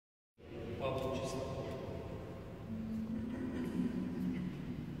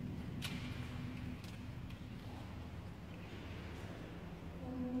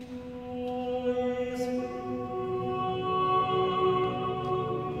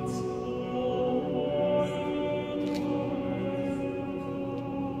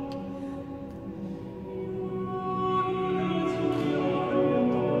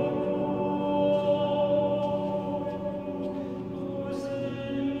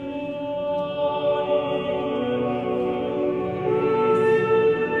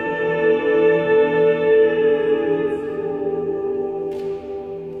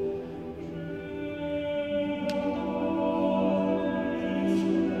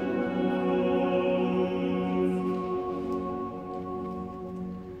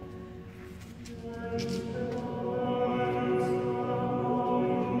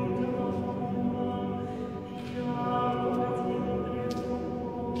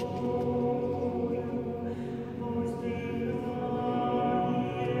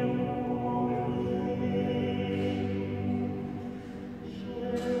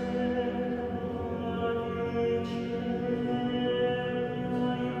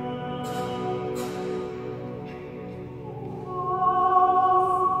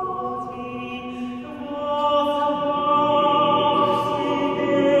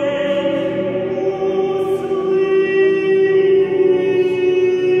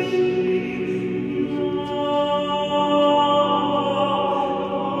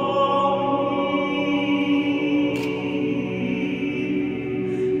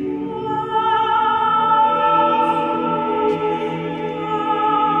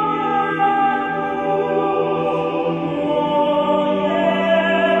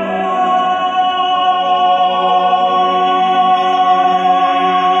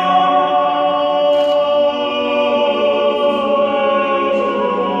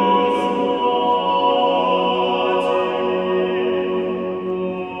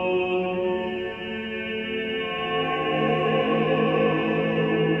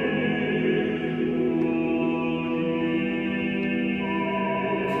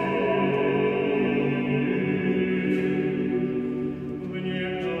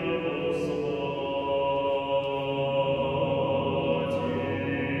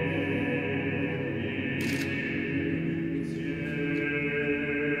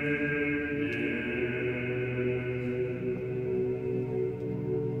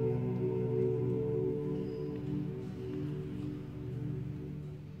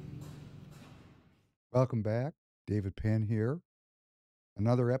Welcome back. David Penn here.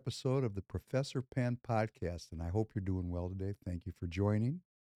 Another episode of the Professor Penn podcast, and I hope you're doing well today. Thank you for joining.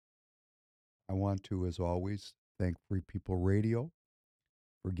 I want to, as always, thank Free People Radio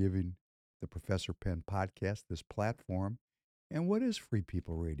for giving the Professor Penn podcast this platform. And what is Free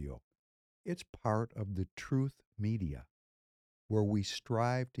People Radio? It's part of the truth media where we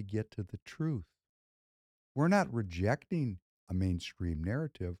strive to get to the truth. We're not rejecting a mainstream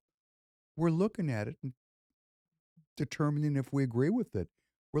narrative, we're looking at it and determining if we agree with it.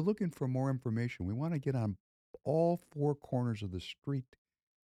 We're looking for more information. We want to get on all four corners of the street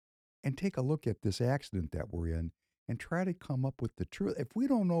and take a look at this accident that we're in and try to come up with the truth. If we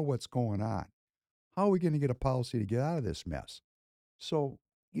don't know what's going on, how are we going to get a policy to get out of this mess? So,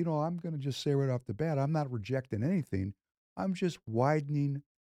 I'm going to just say right off the bat, I'm not rejecting anything. I'm just widening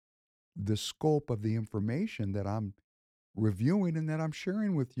the scope of the information that I'm reviewing and that I'm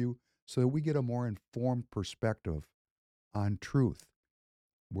sharing with you so that we get a more informed perspective on truth.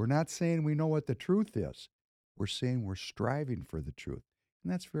 We're not saying we know what the truth is. We're saying we're striving for the truth.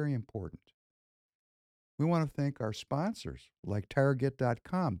 And that's very important. We want to thank our sponsors like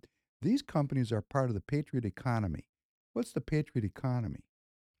Target.com. These companies are part of the Patriot economy. What's the Patriot economy?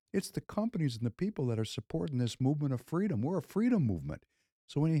 It's the companies and the people that are supporting this movement of freedom. We're a freedom movement.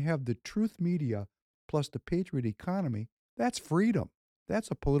 So when you have the truth media plus the Patriot economy, that's freedom.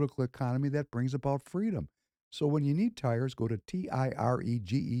 That's a political economy that brings about freedom. So when you need tires, go to TIREGET.com.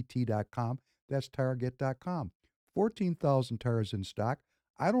 That's Target.com. 14,000 tires in stock.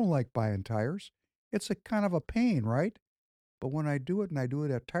 I don't like buying tires. It's a kind of a pain, right? But when I do it and I do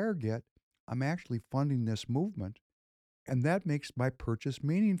it at Target, I'm actually funding this movement, and that makes my purchase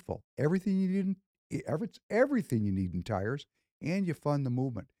meaningful. Everything you need in tires, and you fund the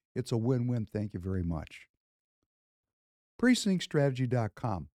movement. It's a win-win. Thank you very much.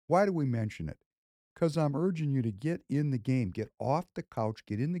 PrecinctStrategy.com. Why do we mention it? Because I'm urging you to get in the game, get off the couch,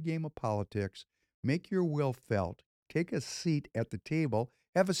 get in the game of politics, make your will felt, take a seat at the table,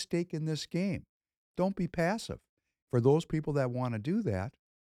 have a stake in this game. Don't be passive. For those people that want to do that,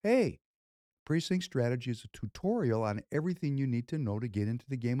 hey, Precinct Strategy is a tutorial on everything you need to know to get into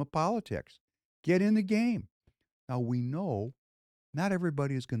the game of politics. Get in the game. Now, we know not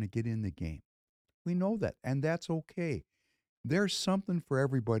everybody is going to get in the game. We know that, and that's okay. There's something for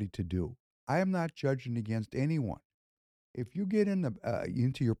everybody to do. I am not judging against anyone. If you get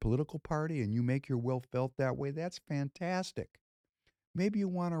into your political party and you make your will felt that way, that's fantastic. Maybe you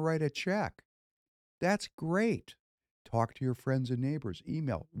want to write a check. That's great. Talk to your friends and neighbors,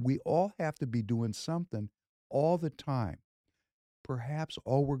 email. We all have to be doing something all the time. Perhaps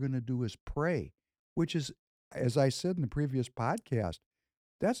all we're going to do is pray, which is, as I said in the previous podcast,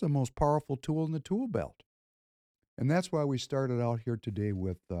 that's the most powerful tool in the tool belt. And that's why we started out here today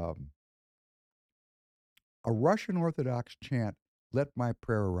with a Russian Orthodox chant, Let My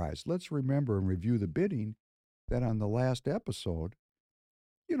Prayer Arise. Let's remember and review the bidding that on the last episode,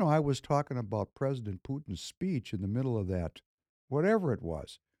 I was talking about President Putin's speech in the middle of that, whatever it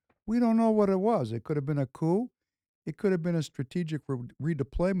was. We don't know what it was. It could have been a coup. It could have been a strategic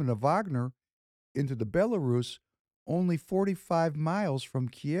redeployment of Wagner into the Belarus, only 45 miles from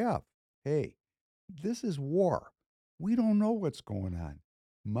Kiev. Hey, this is war. We don't know what's going on.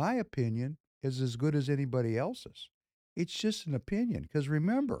 My opinion is as good as anybody else's. It's just an opinion. Because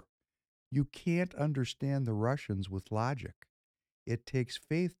remember, you can't understand the Russians with logic. It takes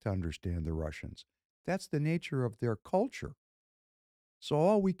faith to understand the Russians. That's the nature of their culture. So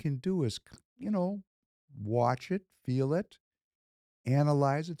all we can do is, watch it, feel it,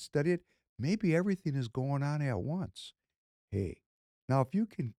 analyze it, study it. Maybe everything is going on at once. Hey, now if you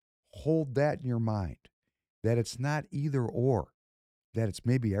can hold that in your mind, that it's not either or, that it's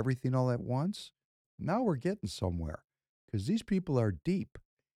maybe everything all at once, now we're getting somewhere. Because these people are deep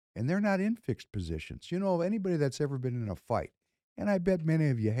and they're not in fixed positions. Anybody that's ever been in a fight, and I bet many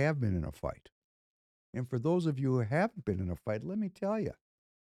of you have been in a fight. And for those of you who haven't been in a fight, let me tell you,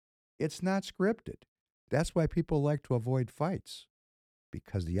 it's not scripted. That's why people like to avoid fights,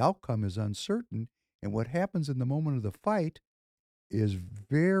 because the outcome is uncertain. And what happens in the moment of the fight is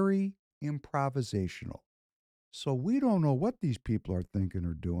very improvisational. So we don't know what these people are thinking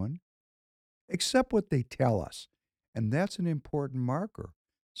or doing, except what they tell us. And that's an important marker.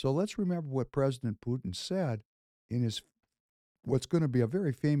 So let's remember what President Putin said in his what's going to be a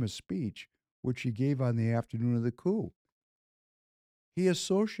very famous speech, which he gave on the afternoon of the coup. He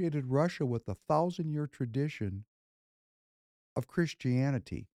associated Russia with a 1,000-year tradition of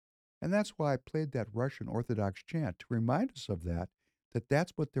Christianity. And that's why I played that Russian Orthodox chant to remind us of that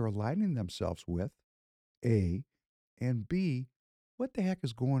that's what they're aligning themselves with, A, and B, what the heck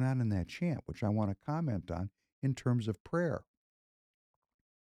is going on in that chant, which I want to comment on in terms of prayer.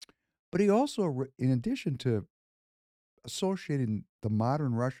 But he also, in addition to associating the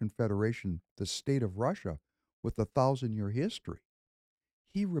modern Russian Federation, the state of Russia, with a 1,000-year history,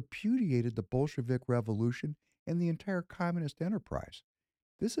 he repudiated the Bolshevik Revolution and the entire communist enterprise.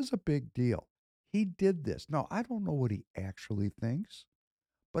 This is a big deal. He did this. Now, I don't know what he actually thinks,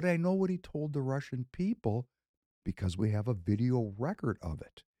 but I know what he told the Russian people because we have a video record of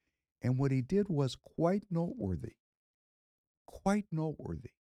it. And what he did was quite noteworthy. Quite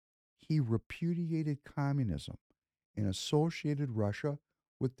noteworthy. He repudiated communism and associated Russia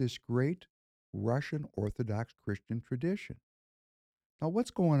with this great Russian Orthodox Christian tradition. Now,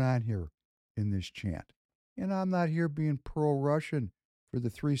 what's going on here in this chant? And I'm not here being pro Russian for the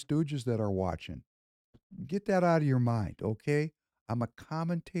Three Stooges that are watching. Get that out of your mind, okay? I'm a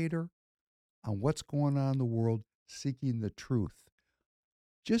commentator on what's going on in the world, seeking the truth.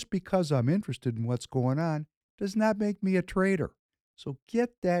 Just because I'm interested in what's going on does not make me a traitor. So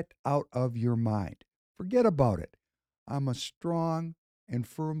get that out of your mind. Forget about it. I'm a strong and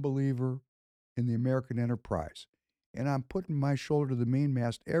firm believer in the American enterprise, and I'm putting my shoulder to the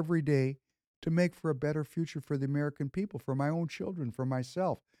mainmast every day to make for a better future for the American people, for my own children, for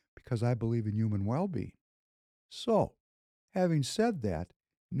myself, because I believe in human well being. So, having said that,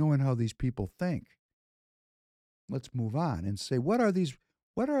 knowing how these people think, let's move on and say, what are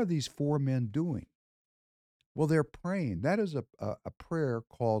these four men doing? Well, they're praying. That is a prayer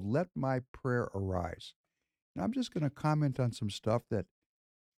called Let My Prayer Arise. Now, I'm just going to comment on some stuff that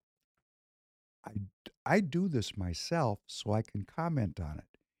I, I do this myself so I can comment on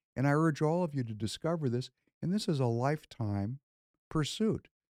it. And I urge all of you to discover this. And this is a lifetime pursuit.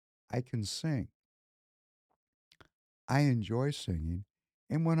 I can sing. I enjoy singing.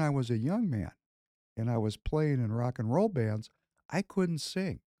 And when I was a young man and I was playing in rock and roll bands, I couldn't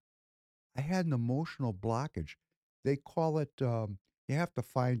sing. I had an emotional blockage. They call it, you have to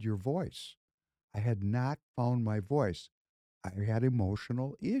find your voice. I had not found my voice. I had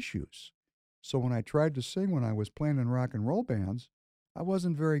emotional issues. So when I tried to sing when I was playing in rock and roll bands, I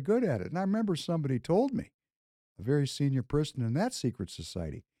wasn't very good at it. And I remember somebody told me, a very senior person in that secret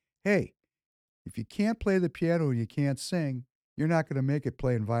society, hey, if you can't play the piano and you can't sing, you're not going to make it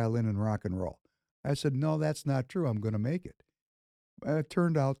playing violin and rock and roll. I said, no, that's not true. I'm going to make it. It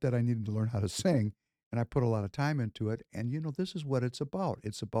turned out that I needed to learn how to sing, and I put a lot of time into it. And, this is what it's about.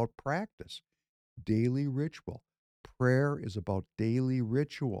 It's about practice, daily ritual. Prayer is about daily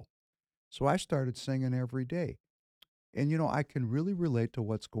ritual. So I started singing every day. And, I can really relate to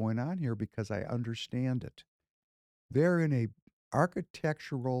what's going on here because I understand it. They're in a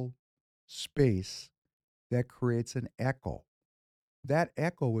architectural space that creates an echo. That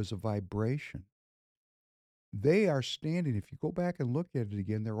echo is a vibration. They are standing, if you go back and look at it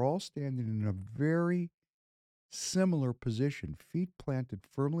again, they're all standing in a very similar position, feet planted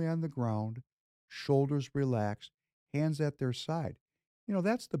firmly on the ground, shoulders relaxed, hands at their side.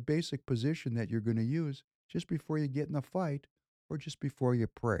 That's the basic position that you're going to use just before you get in a fight or just before you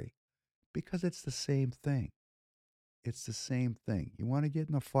pray because it's the same thing. It's the same thing. You want to get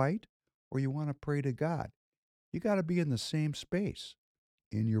in a fight or you want to pray to God. You got to be in the same space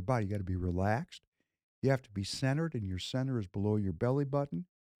in your body. You got to be relaxed. You have to be centered, and your center is below your belly button.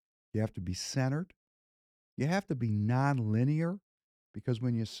 You have to be centered. You have to be non-linear because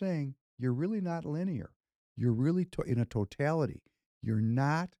when you sing, you're really not linear. You're really in a totality. You're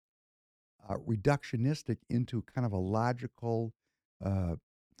not reductionistic into kind of a logical uh,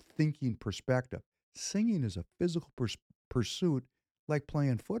 thinking perspective. Singing is a physical pursuit like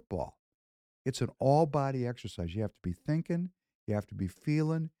playing football. It's an all body exercise. You have to be thinking, you have to be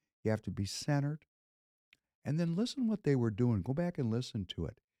feeling, you have to be centered. And then listen what they were doing. Go back and listen to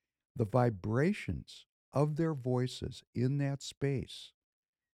it. The vibrations of their voices in that space,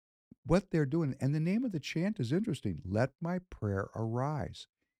 what they're doing. And the name of the chant is interesting. Let my prayer arise.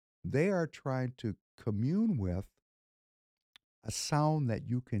 They are trying to commune with a sound that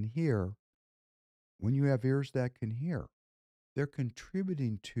you can hear when you have ears that can hear. They're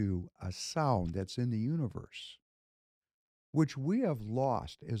contributing to a sound that's in the universe, which we have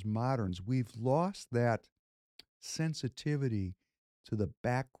lost as moderns. We've lost that sensitivity to the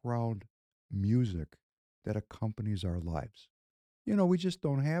background music that accompanies our lives. We just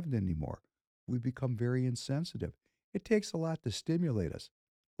don't have it anymore. We become very insensitive. It takes a lot to stimulate us,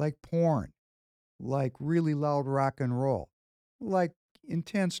 like porn, like really loud rock and roll, like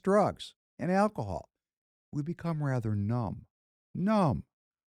intense drugs and alcohol. We become rather numb. Numb.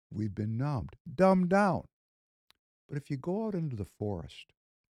 We've been numbed, dumbed down. But if you go out into the forest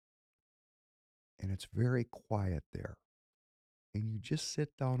and it's very quiet there, and you just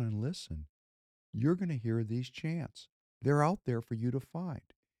sit down and listen, you're going to hear these chants. They're out there for you to find.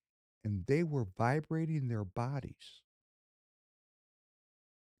 And they were vibrating their bodies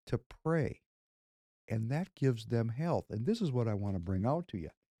to pray, and that gives them health. And this is what I want to bring out to you.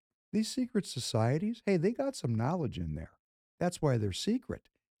 These secret societies, hey, they got some knowledge in there. That's why they're secret.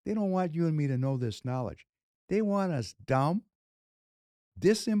 They don't want you and me to know this knowledge. They want us dumb,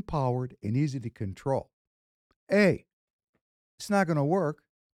 disempowered, and easy to control. Hey, it's not going to work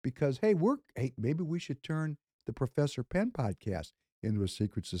because, hey, maybe we should turn the Professor Penn podcast into a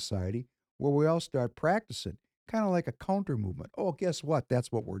secret society where we all start practicing, kind of like a counter movement. Oh, guess what?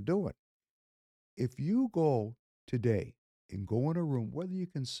 That's what we're doing. If you go today and go in a room, whether you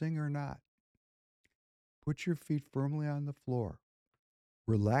can sing or not, put your feet firmly on the floor,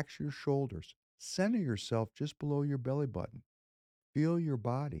 relax your shoulders, center yourself just below your belly button, feel your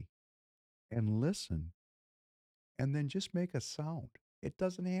body, and listen, and then just make a sound. It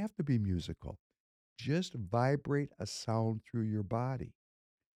doesn't have to be musical. Just vibrate a sound through your body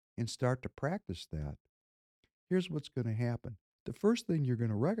and start to practice that. Here's what's going to happen. The first thing you're going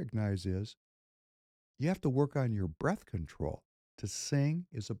to recognize is you have to work on your breath control. To sing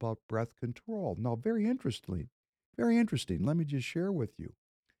is about breath control. Now, very interesting. Let me just share with you.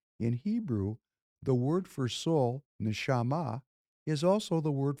 In Hebrew, the word for soul, neshama, is also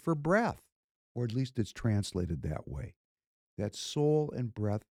the word for breath, or at least it's translated that way. That soul and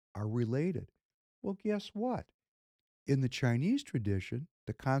breath are related. Well, guess what? In the Chinese tradition,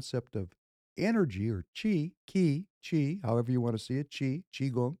 the concept of energy or qi, however you want to see it,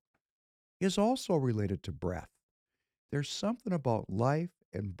 qigong, is also related to breath. There's something about life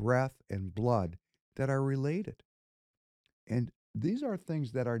and breath and blood that are related. And these are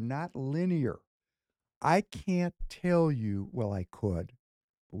things that are not linear. I can't tell you, well, I could,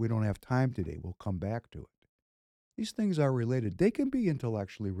 but we don't have time today. We'll come back to it. These things are related. They can be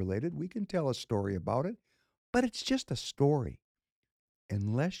intellectually related. We can tell a story about it, but it's just a story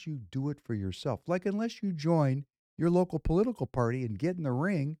unless you do it for yourself. Like, unless you join your local political party and get in the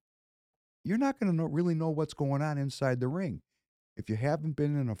ring, you're not going to really know what's going on inside the ring if you haven't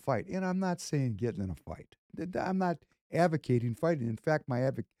been in a fight. And I'm not saying getting in a fight. I'm not advocating fighting. In fact,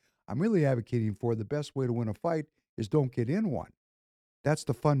 I'm really advocating for the best way to win a fight is don't get in one. That's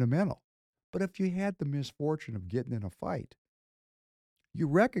the fundamental. But if you had the misfortune of getting in a fight, you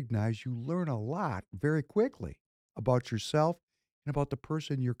recognize you learn a lot very quickly about yourself and about the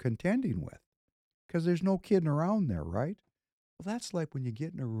person you're contending with because there's no kidding around there, right? Well, that's like when you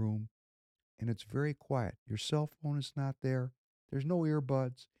get in a room and it's very quiet. Your cell phone is not there, there's no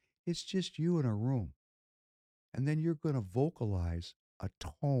earbuds, it's just you in a room. And then you're going to vocalize a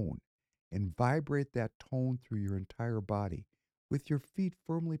tone and vibrate that tone through your entire body with your feet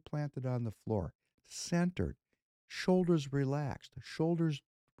firmly planted on the floor, centered, shoulders relaxed,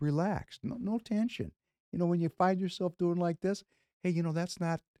 no tension. When you find yourself doing like this, hey, that's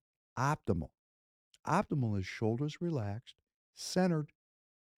not optimal. Optimal is shoulders relaxed, centered,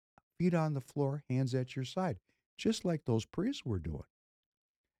 feet on the floor, hands at your side, just like those priests were doing.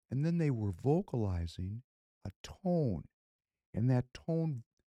 And then they were vocalizing a tone, and that tone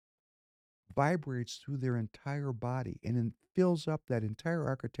vibrates through their entire body and it fills up that entire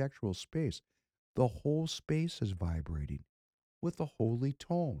architectural space. The whole space is vibrating with a holy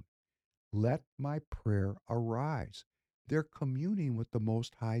tone. Let my prayer arise. They're communing with the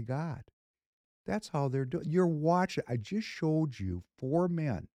Most High God. That's how they're doing. You're watching. I just showed you four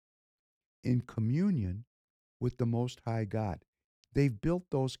men in communion with the Most High God. They've built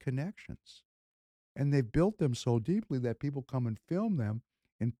those connections. And they've built them so deeply that people come and film them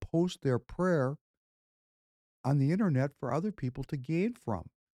and post their prayer on the internet for other people to gain from.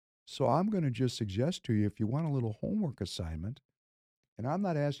 So I'm going to just suggest to you, if you want a little homework assignment, and I'm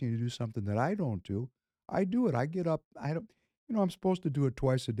not asking you to do something that I don't do, I do it. I get up, I don't, I'm supposed to do it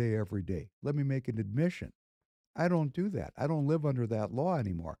twice a day, every day. Let me make an admission. I don't do that. I don't live under that law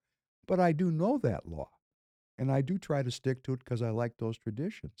anymore. But I do know that law. And I do try to stick to it because I like those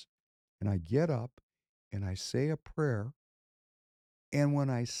traditions. And I get up and I say a prayer. And when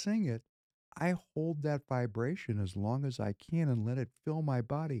I sing it, I hold that vibration as long as I can and let it fill my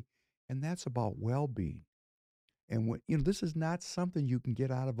body. And that's about well being. And this is not something you can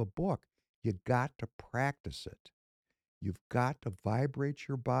get out of a book. You got to practice it. You've got to vibrate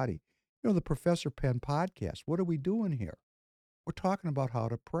your body. The Professor Penn podcast, what are we doing here? We're talking about how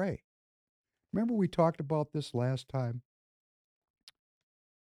to pray. Remember we talked about this last time?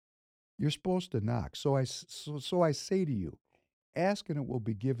 You're supposed to knock. So I say to you, ask and it will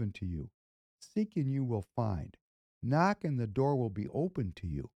be given to you. Seek and you will find. Knock and the door will be open to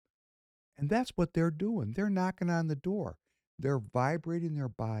you. And that's what they're doing. They're knocking on the door. They're vibrating their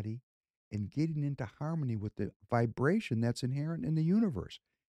body and getting into harmony with the vibration that's inherent in the universe.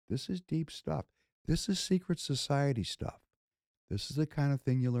 This is deep stuff. This is secret society stuff. This is the kind of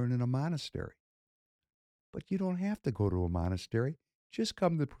thing you learn in a monastery. But you don't have to go to a monastery. Just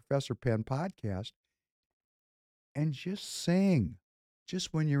come to the Professor Penn podcast and just sing.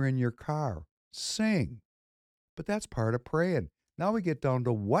 Just when you're in your car, sing. But that's part of praying. Now we get down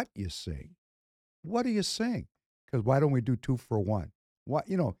to what you sing. What do you sing? Because why don't we do two for one? What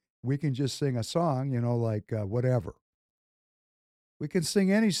we can just sing a song, like whatever. We can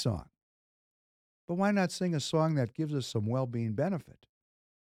sing any song, but why not sing a song that gives us some well-being benefit?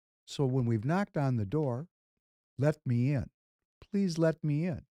 So when we've knocked on the door, let me in. Please let me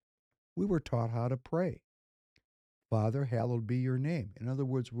in. We were taught how to pray. Father, hallowed be your name. In other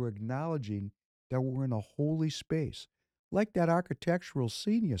words, we're acknowledging that we're in a holy space, like that architectural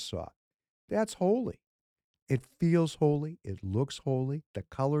scene you saw. That's holy. It feels holy. It looks holy. The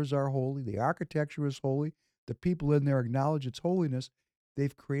colors are holy. The architecture is holy. The people in there acknowledge its holiness.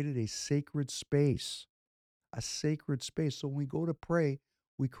 They've created a sacred space, a sacred space. So when we go to pray,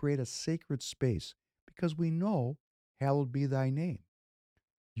 we create a sacred space because we know, hallowed be thy name.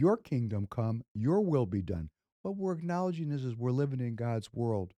 Your kingdom come, your will be done. What we're acknowledging is we're living in God's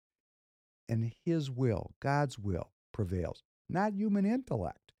world and his will, God's will, prevails, not human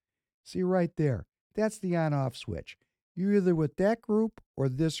intellect. See right there. That's the on off switch. You're either with that group or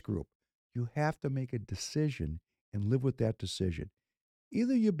this group. You have to make a decision and live with that decision.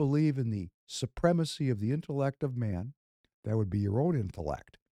 Either you believe in the supremacy of the intellect of man, that would be your own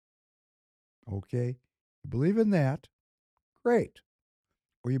intellect. Okay? You believe in that, great.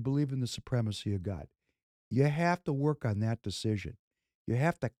 Or you believe in the supremacy of God. You have to work on that decision. You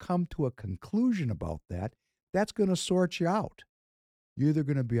have to come to a conclusion about that. That's going to sort you out. You're either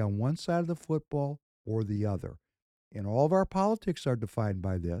going to be on one side of the football or the other. And all of our politics are defined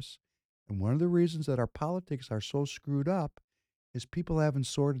by this. And one of the reasons that our politics are so screwed up is people haven't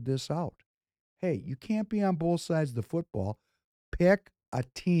sorted this out. Hey, you can't be on both sides of the football. Pick a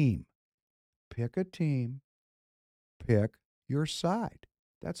team. Pick a team. Pick your side.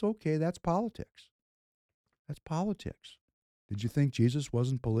 That's okay. That's politics. That's politics. Did you think Jesus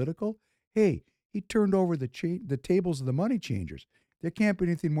wasn't political? Hey, he turned over the tables of the money changers. There can't be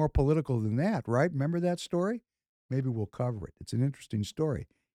anything more political than that, right? Remember that story? Maybe we'll cover it. It's an interesting story.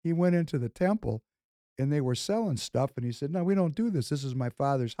 He went into the temple and they were selling stuff, and he said, "No, we don't do this. This is my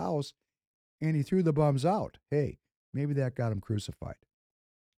Father's house." And he threw the bums out. Hey, maybe that got him crucified.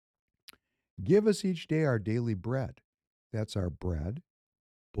 Give us each day our daily bread. That's our bread,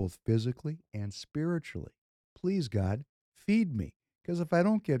 both physically and spiritually. Please, God, feed me. Because if I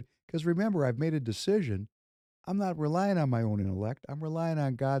don't because remember, I've made a decision. I'm not relying on my own intellect. I'm relying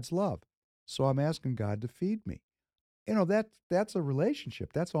on God's love. So I'm asking God to feed me. That's a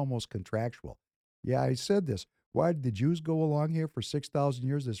relationship. That's almost contractual. Yeah, I said this. Why did the Jews go along here for 6,000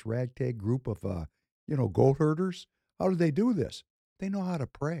 years, this ragtag group of, goat herders? How did they do this? They know how to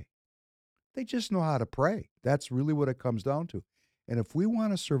pray. They just know how to pray. That's really what it comes down to. And if we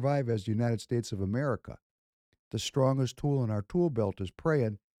want to survive as the United States of America, the strongest tool in our tool belt is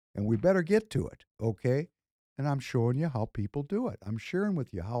praying, and we better get to it, okay? And I'm showing you how people do it. I'm sharing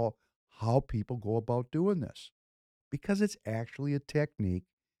with you how people go about doing this because it's actually a technique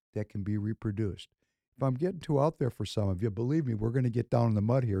that can be reproduced. If I'm getting too out there for some of you, believe me, we're going to get down in the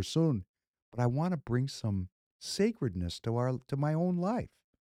mud here soon. But I want to bring some sacredness to my own life.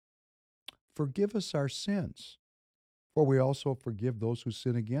 Forgive us our sins, for we also forgive those who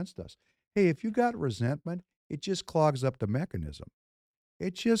sin against us. Hey, if you got resentment, it just clogs up the mechanism.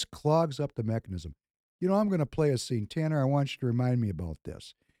 It just clogs up the mechanism. I'm going to play a scene. Tanner, I want you to remind me about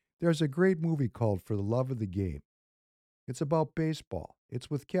this. There's a great movie called For the Love of the Game. It's about baseball. It's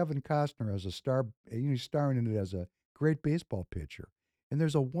with Kevin Costner as a star, he's starring in it as a great baseball pitcher. And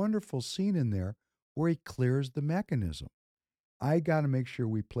there's a wonderful scene in there where he clears the mechanism. I got to make sure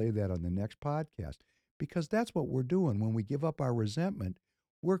we play that on the next podcast because that's what we're doing. When we give up our resentment,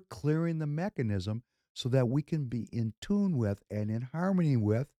 we're clearing the mechanism so that we can be in tune with and in harmony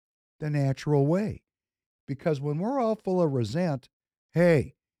with the natural way. Because when we're all full of resent,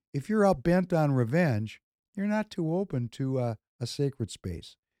 hey, if you're out bent on revenge, you're not too open to a sacred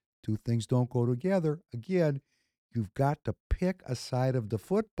space. Two things don't go together. Again, you've got to pick a side of the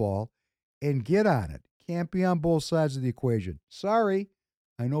football and get on it. Can't be on both sides of the equation. Sorry.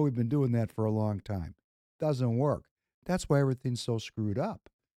 I know we've been doing that for a long time. Doesn't work. That's why everything's so screwed up.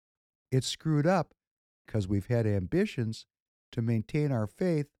 It's screwed up because we've had ambitions to maintain our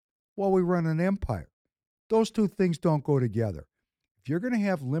faith while we run an empire. Those two things don't go together. If you're going to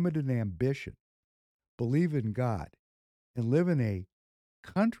have limited ambition, believe in God, and live in a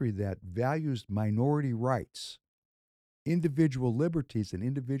country that values minority rights, individual liberties, and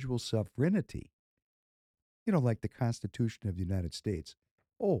individual sovereignty, like the Constitution of the United States.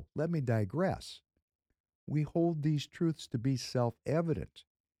 Oh, let me digress. We hold these truths to be self evident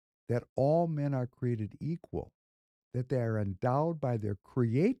that all men are created equal, that they are endowed by their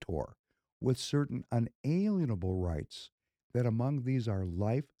Creator with certain unalienable rights, that among these are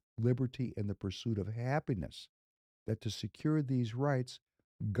life, liberty, and the pursuit of happiness, that to secure these rights,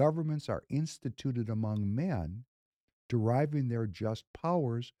 governments are instituted among men, deriving their just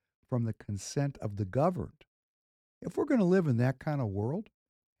powers from the consent of the governed. If we're going to live in that kind of world,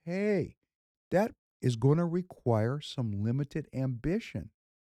 hey, that is going to require some limited ambition.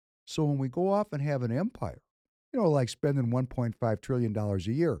 So when we go off and have an empire, like spending $1.5 trillion a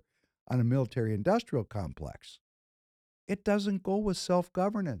year on a military industrial complex, it doesn't go with self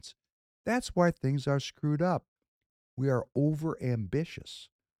governance. That's why things are screwed up. We are over ambitious.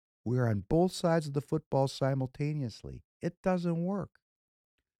 We are on both sides of the football simultaneously. It doesn't work.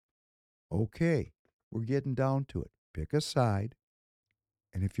 Okay, we're getting down to it. Pick a side.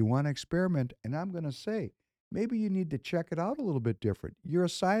 And if you want to experiment, and I'm going to say, maybe you need to check it out a little bit different. You're a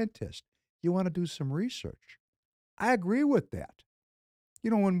scientist. You want to do some research. I agree with that.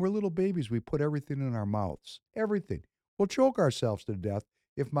 When we're little babies, we put everything in our mouths. Everything. We'll choke ourselves to death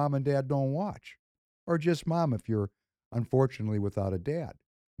if mom and dad don't watch. Or just mom if you're unfortunately without a dad,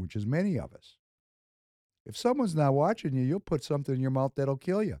 which is many of us. If someone's not watching you, you'll put something in your mouth that'll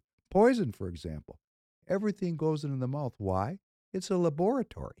kill you. Poison, for example. Everything goes into the mouth. Why? It's a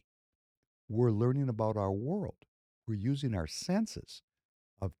laboratory. We're learning about our world. We're using our senses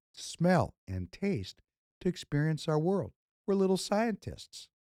of smell and taste to experience our world. We're little scientists.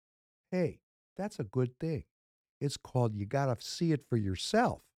 Hey, that's a good thing. It's called you got to see it for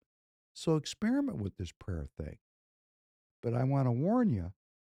yourself. So experiment with this prayer thing. But I want to warn you,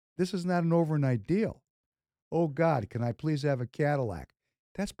 this is not an overnight deal. Oh God, can I please have a Cadillac?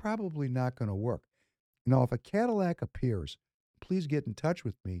 That's probably not going to work. Now, if a Cadillac appears, please get in touch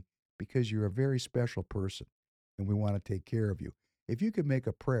with me because you're a very special person and we want to take care of you. If you could make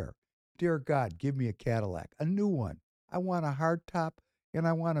a prayer, dear God, give me a Cadillac, a new one. I want a hardtop and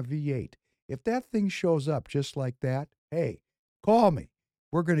I want a V8. If that thing shows up just like that, hey, call me.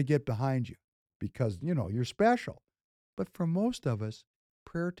 We're going to get behind you because, you're special. But for most of us,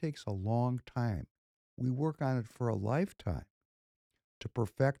 prayer takes a long time. We work on it for a lifetime to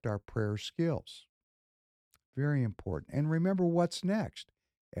perfect our prayer skills. Very important. And remember what's next.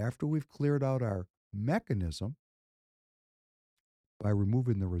 After we've cleared out our mechanism by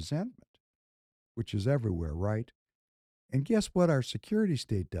removing the resentment, which is everywhere, right? And guess what our security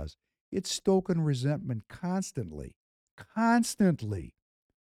state does? It's stoking resentment constantly. Constantly.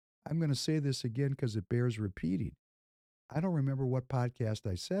 I'm going to say this again because it bears repeating. I don't remember what podcast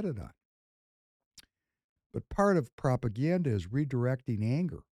I said it on. But part of propaganda is redirecting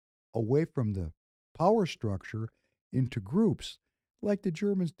anger away from the power structure into groups, like the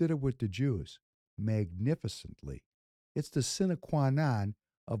Germans did it with the Jews, magnificently. It's the sine qua non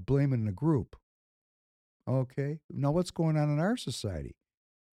of blaming the group. Okay? Now, what's going on in our society?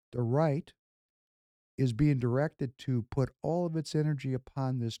 The right is being directed to put all of its energy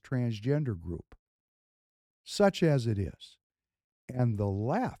upon this transgender group, such as it is. And the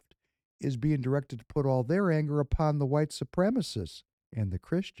left is being directed to put all their anger upon the white supremacists and the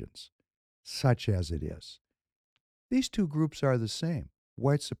Christians, such as it is. These two groups are the same,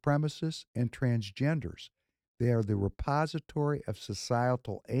 white supremacists and transgenders. They are the repository of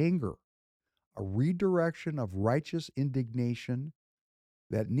societal anger, a redirection of righteous indignation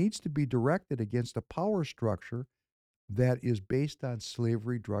that needs to be directed against a power structure that is based on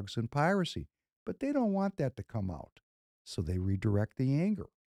slavery, drugs, and piracy. But they don't want that to come out, so they redirect the anger.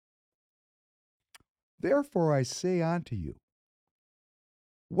 Therefore I say unto you,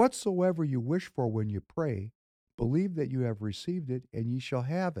 whatsoever you wish for when you pray, believe that you have received it, and ye shall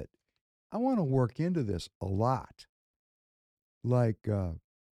have it. I want to work into this a lot. Like,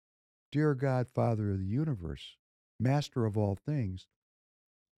 dear God, Father of the universe, Master of all things,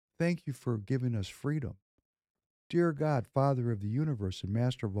 thank you for giving us freedom. Dear God, Father of the universe and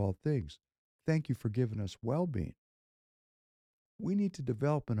Master of all things, thank you for giving us well being. We need to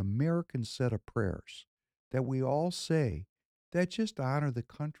develop an American set of prayers that we all say that just honor the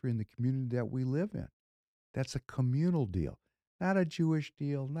country and the community that we live in. That's a communal deal, not a Jewish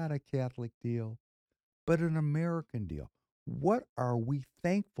deal, not a Catholic deal, but an American deal. What are we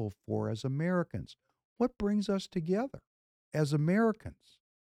thankful for as Americans? What brings us together as Americans?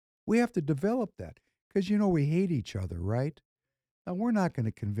 We have to develop that because, we hate each other, right? Now, we're not going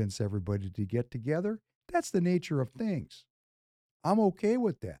to convince everybody to get together. That's the nature of things. I'm okay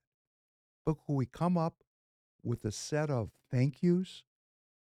with that. But could we come up with a set of thank yous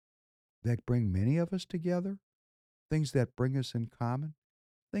that bring many of us together? Things that bring us in common?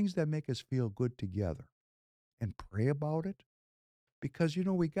 Things that make us feel good together? And pray about it? Because,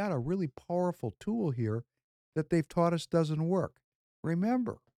 we got a really powerful tool here that they've taught us doesn't work.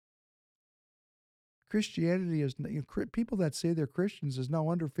 Remember, Christianity is, people that say they're Christians is now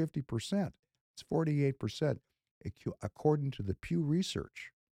under 50%. It's 48%, according to the Pew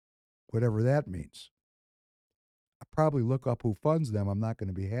Research, whatever that means. I probably look up who funds them. I'm not going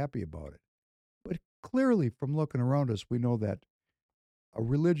to be happy about it. But clearly, from looking around us, we know that a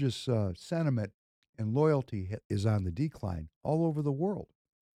religious sentiment and loyalty is on the decline all over the world.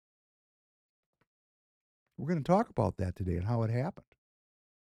 We're going to talk about that today and how it happened.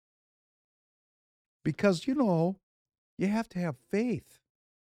 Because, you have to have faith.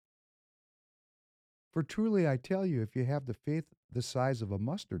 For truly I tell you, if you have the faith the size of a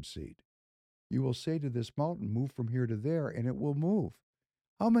mustard seed, you will say to this mountain, move from here to there, and it will move.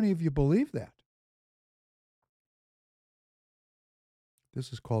 How many of you believe that?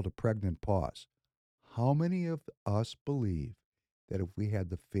 This is called a pregnant pause. How many of us believe that if we had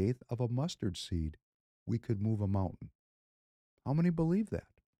the faith of a mustard seed, we could move a mountain? How many believe that?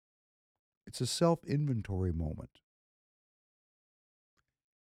 It's a self-inventory moment.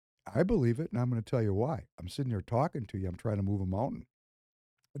 I believe it, and I'm going to tell you why. I'm sitting here talking to you. I'm trying to move a mountain.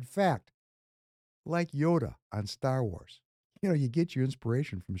 In fact, like Yoda on Star Wars, you get your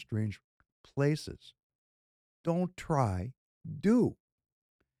inspiration from strange places. Don't try, do.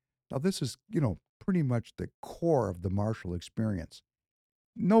 Now, this is, pretty much the core of the Marshall experience.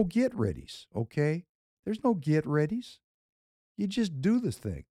 No get readies, okay? There's no get readies. You just do this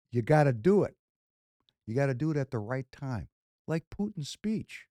thing. You got to do it. You got to do it at the right time. Like Putin's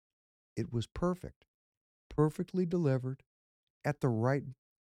speech. It was perfect, perfectly delivered at the right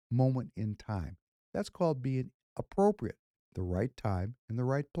moment in time. That's called being appropriate, the right time in the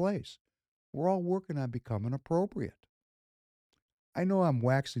right place. We're all working on becoming appropriate. I know I'm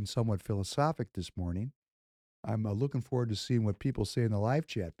waxing somewhat philosophic this morning. I'm looking forward to seeing what people say in the live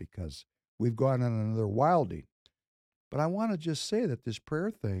chat because we've gone on another wilding. But I want to just say that this prayer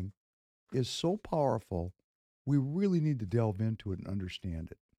thing is so powerful, we really need to delve into it and understand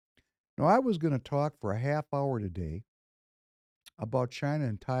it. Now, I was going to talk for a half hour today about China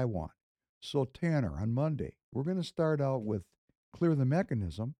and Taiwan. So, Tanner, on Monday, we're going to start out with clear the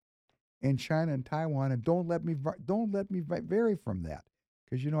mechanism and China and Taiwan, and don't let me vary from that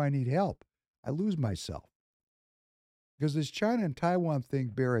because I need help. I lose myself because this China and Taiwan thing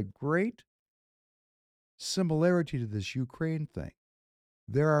bear a great similarity to this Ukraine thing.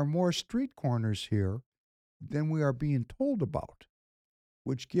 There are more street corners here than we are being told about,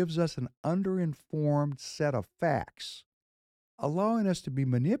 which gives us an underinformed set of facts, allowing us to be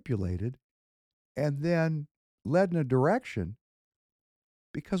manipulated and then led in a direction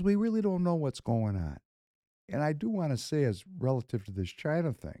because we really don't know what's going on. And I do want to say, as relative to this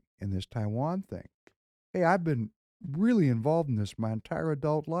China thing and this Taiwan thing, hey, I've been really involved in this my entire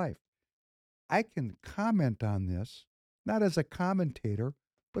adult life. I can comment on this, not as a commentator,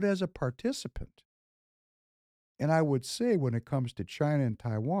 but as a participant. And I would say, when it comes to China and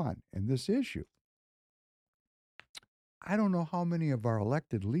Taiwan and this issue, I don't know how many of our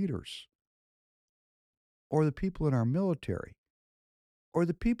elected leaders or the people in our military or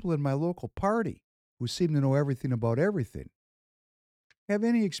the people in my local party who seem to know everything about everything have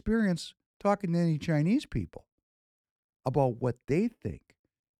any experience talking to any Chinese people about what they think.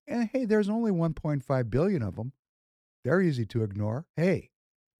 And hey, there's only 1.5 billion of them. They're easy to ignore. Hey,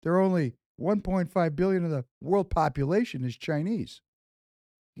 there are only 1.5 billion of the world population is Chinese.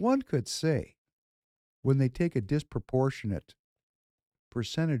 One could say, when they take a disproportionate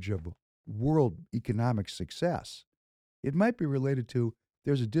percentage of world economic success, it might be related to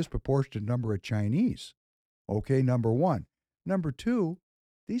there's a disproportionate number of Chinese. Okay, number one. Number two,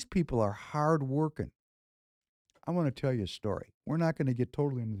 these people are hardworking. I want to tell you a story. We're not going to get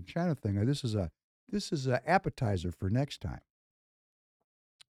totally into the China thing. This is an appetizer for next time.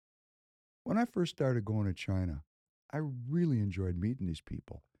 When I first started going to China, I really enjoyed meeting these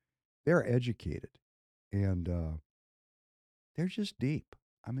people. They're educated, and they're just deep.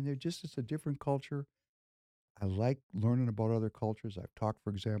 I mean, it's a different culture. I like learning about other cultures. I've talked,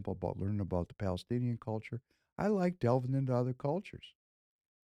 for example, about learning about the Palestinian culture. I like delving into other cultures.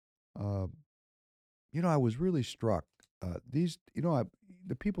 Uh, I was really struck.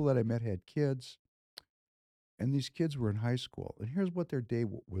 The people that I met had kids, and these kids were in high school. And here's what their day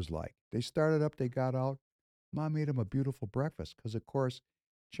was like. They started up, they got out. Mom made them a beautiful breakfast because, of course,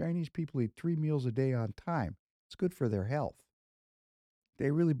 Chinese people eat 3 meals a day on time. It's good for their health.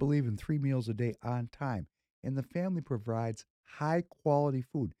 They really believe in 3 meals a day on time. And the family provides high quality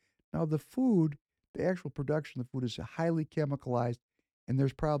food. Now, the food, the actual production of the food is highly chemicalized, and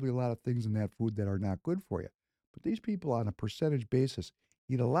there's probably a lot of things in that food that are not good for you. But these people, on a percentage basis,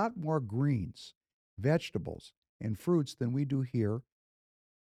 eat a lot more greens, vegetables, and fruits than we do here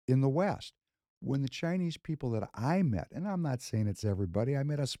in the West. When the Chinese people that I met, and I'm not saying it's everybody, I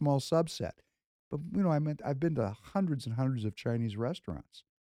met a small subset, but I've been to hundreds and hundreds of Chinese restaurants.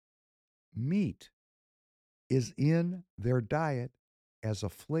 Meat is in their diet as a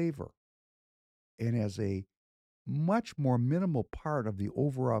flavor and as a much more minimal part of the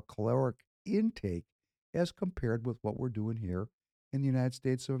overall caloric intake as compared with what we're doing here in the United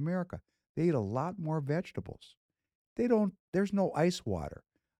States of America. They eat a lot more vegetables. There's no ice water.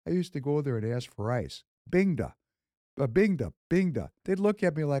 I used to go there and ask for ice. Bingda, bingda, bingda. They'd look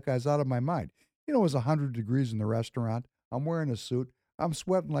at me like I was out of my mind. It was 100 degrees in the restaurant. I'm wearing a suit. I'm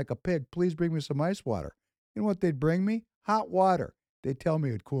sweating like a pig. Please bring me some ice water. You know what they'd bring me? Hot water. They'd tell me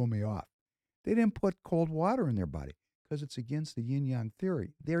it'd cool me off. They didn't put cold water in their body because it's against the yin yang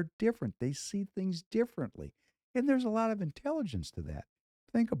theory. They're different. They see things differently. And there's a lot of intelligence to that.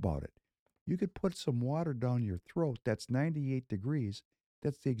 Think about it. You could put some water down your throat that's 98 degrees.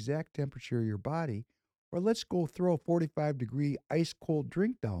 That's the exact temperature of your body. Or let's go throw a 45-degree ice cold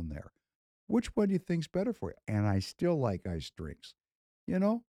drink down there. Which one do you think's better for you? And I still like iced drinks.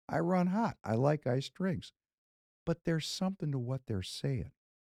 I run hot. I like iced drinks. But there's something to what they're saying.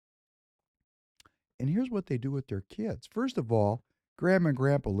 And here's what they do with their kids. First of all, grandma and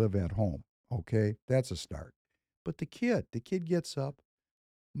grandpa live at home. Okay, that's a start. But the kid gets up.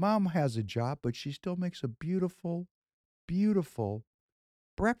 Mom has a job, but she still makes a beautiful, beautiful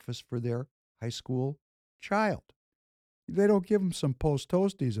breakfast for their high school child. They don't give them some post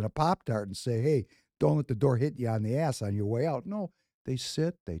toasties and a Pop Tart and say, hey, don't let the door hit you on the ass on your way out. No, they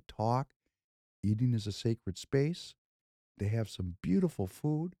sit, they talk. Eating is a sacred space. They have some beautiful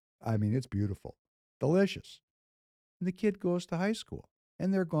food. I mean, it's beautiful, delicious. And the kid goes to high school,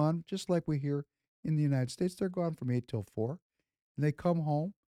 and they're gone, just like we hear in the United States. They're gone from 8 till 4, and they come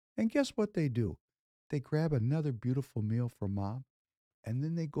home, and guess what they do? They grab another beautiful meal for mom, and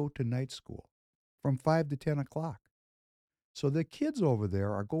then they go to night school from 5 to 10 o'clock. So the kids over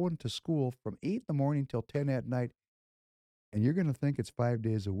there are going to school from 8 in the morning till 10 at night, and you're going to think it's 5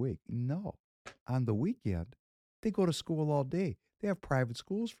 days a week. No. On the weekend, they go to school all day. They have private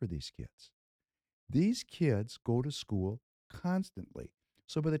schools for these kids. These kids go to school constantly.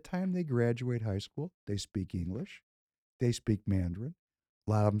 So by the time they graduate high school, they speak English, they speak Mandarin,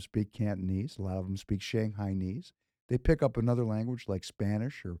 a lot of them speak Cantonese, a lot of them speak Shanghainese. They pick up another language like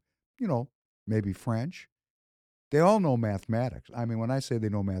Spanish or, maybe French. They all know mathematics. I mean, when I say they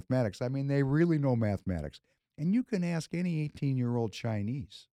know mathematics, I mean they really know mathematics. And you can ask any 18-year-old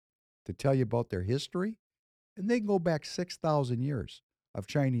Chinese to tell you about their history, and they can go back 6,000 years of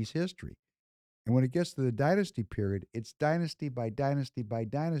Chinese history. And when it gets to the dynasty period, it's dynasty by dynasty by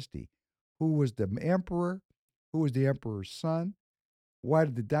dynasty. Who was the emperor? Who was the emperor's son? Why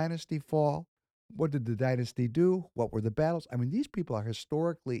did the dynasty fall? What did the dynasty do? What were the battles? I mean, these people are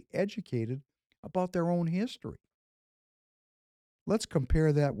historically educated about their own history. Let's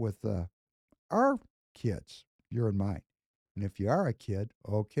compare that with our kids, your and mine. And if you are a kid,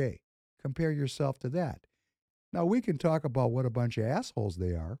 okay, compare yourself to that. Now, we can talk about what a bunch of assholes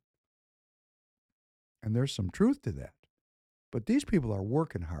they are, and there's some truth to that. But these people are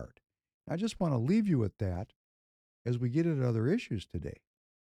working hard. I just want to leave you with that as we get into other issues today.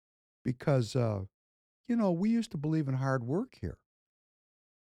 Because, we used to believe in hard work here.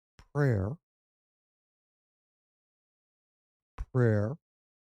 Prayer, prayer,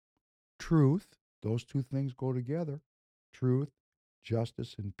 truth, those two things go together. Truth,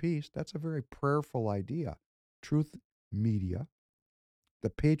 justice, and peace. That's a very prayerful idea. Truth media, the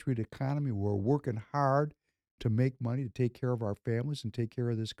patriot economy, we're working hard to make money to take care of our families and take care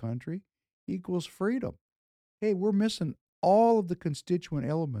of this country, equals freedom. Hey, we're missing all of the constituent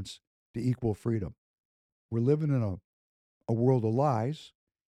elements to equal freedom. We're living in a world of lies,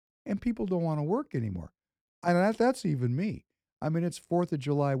 and people don't want to work anymore. And that's even me. I mean, it's 4th of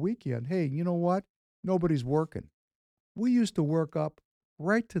July weekend. Hey, you know what? Nobody's working. We used to work up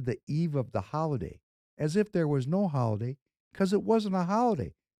right to the eve of the holiday, as if there was no holiday, because it wasn't a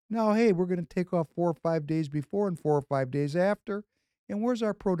holiday. Now, hey, we're going to take off 4 or 5 days before and 4 or 5 days after. And where's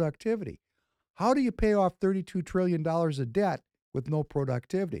our productivity? How do you pay off $32 trillion of debt with no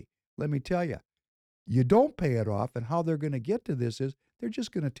productivity? Let me tell you, you don't pay it off, and how they're going to get to this is they're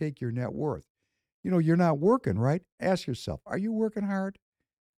just going to take your net worth. You're not working, right? Ask yourself, are you working hard?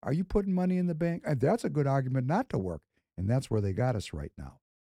 Are you putting money in the bank? And that's a good argument not to work. And that's where they got us right now.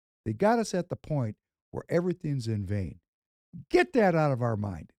 They got us at the point where everything's in vain. Get that out of our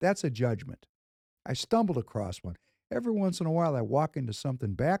mind. That's a judgment. I stumbled across one. Every once in a while, I walk into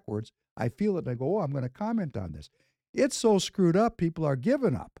something backwards. I feel it and I go, oh, I'm going to comment on this. It's so screwed up, people are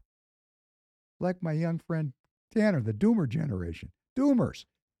giving up. Like my young friend Tanner, the Doomer generation. Doomers,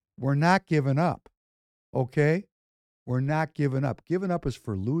 we're not giving up, okay? We're not giving up. Giving up is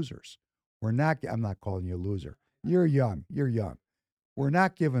for losers. I'm not calling you a loser. You're young. You're young. We're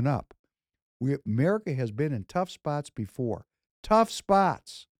not giving up. America has been in tough spots before. Tough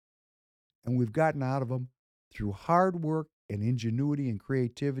spots. And we've gotten out of them through hard work and ingenuity and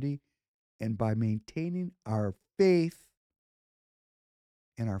creativity and by maintaining our faith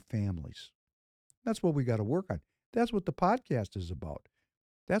in our families. That's what we got to work on. That's what the podcast is about.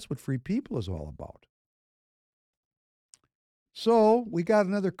 That's what Free People is all about. So we got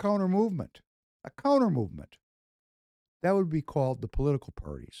another counter movement, a counter movement. That would be called the political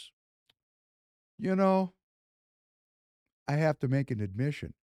parties. You know, I have to make an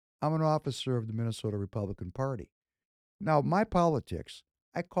admission. I'm an officer of the Minnesota Republican Party. Now, my politics,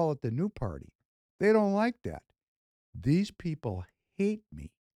 I call it the new party. They don't like that. These people hate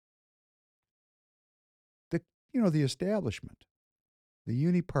me. The establishment, the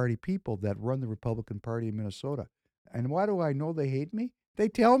uni-party people that run the Republican Party in Minnesota. And why do I know they hate me? They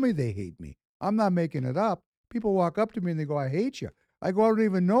tell me they hate me. I'm not making it up. People walk up to me and they go, I hate you. I go, I don't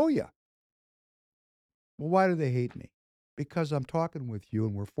even know you. Well, why do they hate me? Because I'm talking with you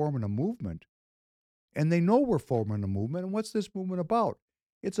and we're forming a movement. And they know we're forming a movement. And what's this movement about?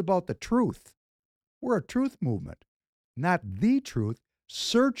 It's about the truth. We're a truth movement, not the truth,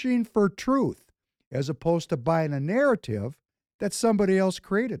 searching for truth, as opposed to buying a narrative that somebody else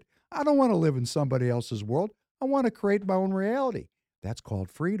created. I don't want to live in somebody else's world. I want to create my own reality. That's called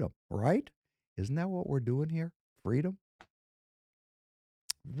freedom, right? Isn't that what we're doing here? Freedom?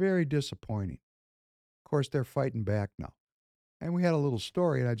 Very disappointing. Of course, they're fighting back now. And we had a little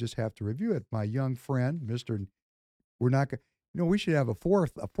story, and I just have to review it. My young friend, Mr. We're not going we should have a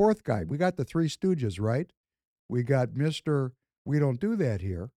fourth guy. We got the Three Stooges, right? We got Mr. We Don't Do That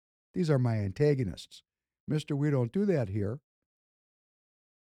Here. These are my antagonists. Mr. We Don't Do That Here.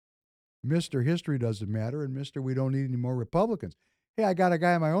 Mr. History Doesn't Matter, and Mr. We Don't Need Any More Republicans. Hey, I got a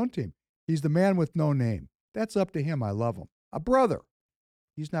guy on my own team. He's the man with no name. That's up to him. I love him. A brother.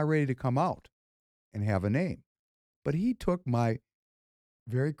 He's not ready to come out and have a name. But he took my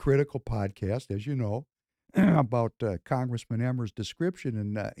very critical podcast, as you know, about Congressman Emmer's description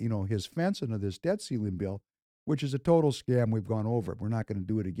and, his fencing of this debt ceiling bill, which is a total scam. We've gone over it. We're not going to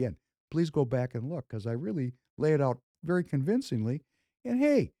do it again. Please go back and look, because I really lay it out very convincingly. And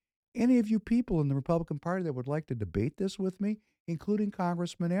hey, any of you people in the Republican Party that would like to debate this with me, including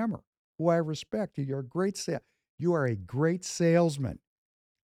Congressman Emmer, who I respect, you are a great salesman.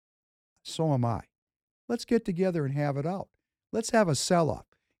 So am I. Let's get together and have it out. Let's have a sell-off.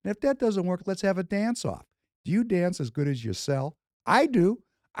 And if that doesn't work, let's have a dance-off. Do you dance as good as you sell? I do.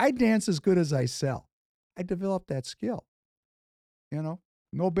 I dance as good as I sell. I developed that skill. No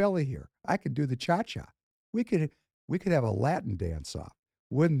belly here. I could do the cha-cha. We could have a Latin dance-off.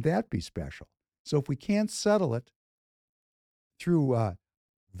 Wouldn't that be special? So if we can't settle it through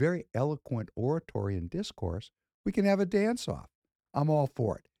very eloquent oratory and discourse, we can have a dance-off. I'm all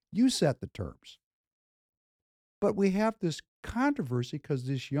for it. You set the terms. But we have this controversy because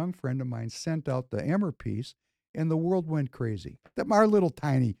this young friend of mine sent out the Emmer piece, and the world went crazy. Our little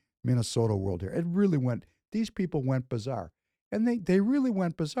tiny Minnesota world here, it really went, these people went bizarre. And they really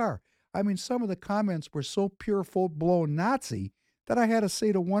went bizarre. I mean, some of the comments were so pure, full-blown Nazi that I had to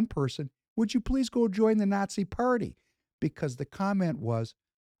say to one person, would you please go join the Nazi party? Because the comment was,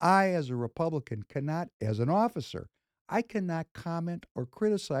 I, as a Republican, cannot, as an officer, I cannot comment or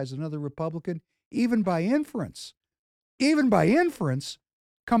criticize another Republican, even by inference. Even by inference?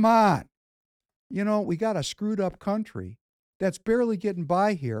 Come on. We got a screwed up country that's barely getting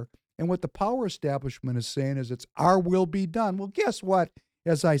by here. And what the power establishment is saying is it's our will be done. Well, guess what?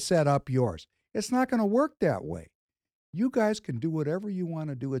 As I said, up yours. It's not going to work that way. You guys can do whatever you want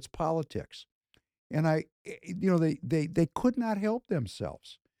to do. It's politics. And they could not help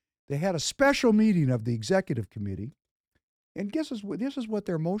themselves. They had a special meeting of the executive committee. And this is what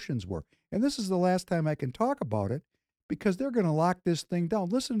their motions were. And this is the last time I can talk about it because they're going to lock this thing down.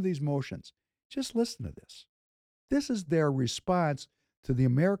 Listen to these motions. Just listen to this. This is their response to the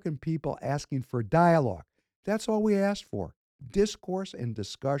American people asking for dialogue. That's all we asked for. Discourse and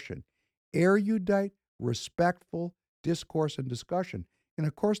discussion. Erudite, respectful discourse and discussion. And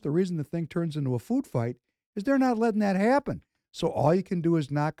of course, the reason the thing turns into a food fight is they're not letting that happen. So all you can do is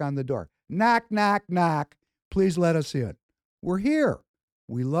knock on the door. Knock, knock, knock. Please let us in. We're here.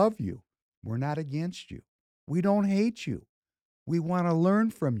 We love you. We're not against you. We don't hate you. We want to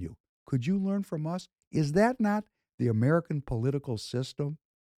learn from you. Could you learn from us? Is that not the American political system?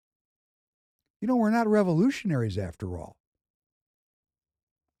 You know, we're not revolutionaries after all.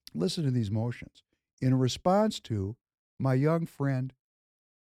 Listen to these motions. In response to my young friend,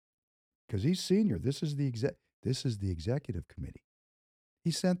 because he's senior, this is the executive committee.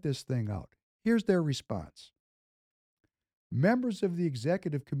 He sent this thing out. Here's their response. Members of the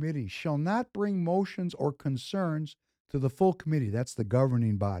executive committee shall not bring motions or concerns to the full committee. That's the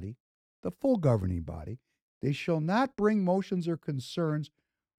governing body, the full governing body. They shall not bring motions or concerns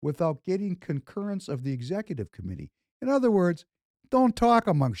without getting concurrence of the executive committee. In other words, don't talk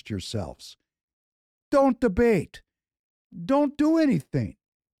amongst yourselves. Don't debate. Don't do anything.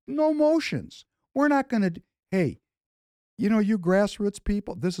 No motions. We're not going to, hey, you know, you grassroots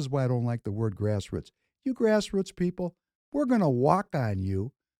people, this is why I don't like the word grassroots. You grassroots people, we're going to walk on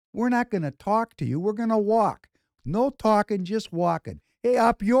you. We're not going to talk to you. We're going to walk. No talking, just walking. Hey,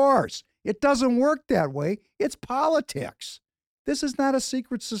 up yours. It doesn't work that way. It's politics. This is not a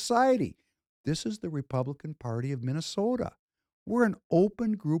secret society. This is the Republican Party of Minnesota. We're an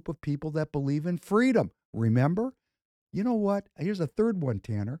open group of people that believe in freedom. Remember? You know what? Here's a third one,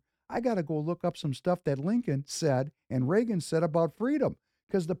 Tanner. I got to go look up some stuff that Lincoln said and Reagan said about freedom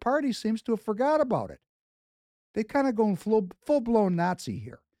because the party seems to have forgot about it. They kind of going full-blown Nazi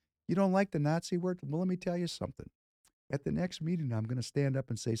here. You don't like the Nazi word? Well, let me tell you something. At the next meeting, I'm going to stand up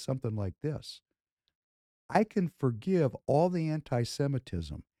and say something like this. I can forgive all the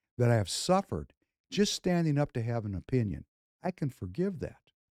anti-Semitism that I have suffered just standing up to have an opinion. I can forgive that.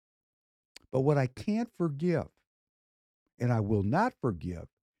 But what I can't forgive, and I will not forgive,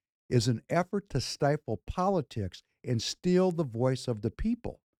 is an effort to stifle politics and steal the voice of the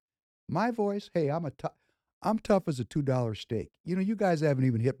people. My voice, hey, I'm tough as a $2 steak. You know, you guys haven't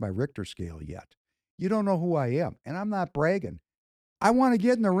even hit my Richter scale yet. You don't know who I am, and I'm not bragging. I want to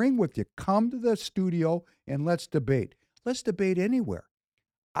get in the ring with you. Come to the studio and let's debate. Let's debate anywhere.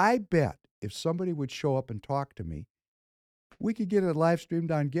 I bet if somebody would show up and talk to me, we could get it live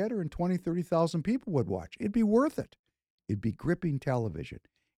streamed on Getter and 20, 30,000 people would watch. It'd be worth it. It'd be gripping television.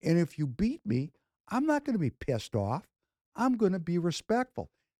 And if you beat me, I'm not going to be pissed off. I'm going to be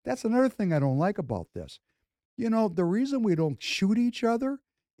respectful. That's another thing I don't like about this. You know, the reason we don't shoot each other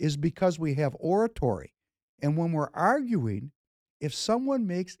is because we have oratory. And when we're arguing, if someone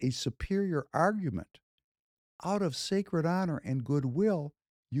makes a superior argument out of sacred honor and goodwill,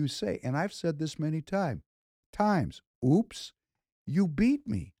 you say, and I've said this many times, oops, you beat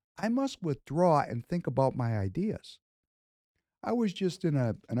me. I must withdraw and think about my ideas. I was just in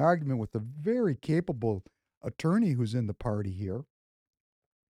an argument with a very capable attorney who's in the party here,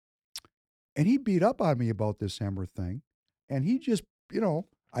 and he beat up on me about this Emmer thing, and he just,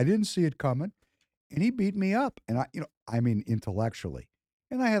 I didn't see it coming, and he beat me up, and I mean intellectually.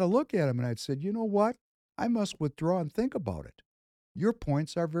 And I had to look at him, and I said, you know what? I must withdraw and think about it. Your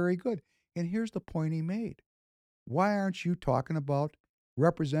points are very good. And here's the point he made. Why aren't you talking about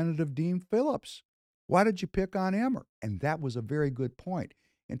Representative Dean Phillips? Why did you pick on Emmer? And that was a very good point.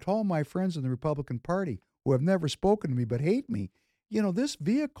 And to all my friends in the Republican Party who have never spoken to me but hate me, this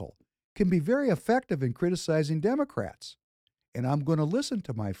vehicle can be very effective in criticizing Democrats. And I'm going to listen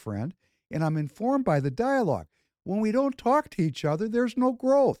to my friend, and I'm informed by the dialogue. When we don't talk to each other, there's no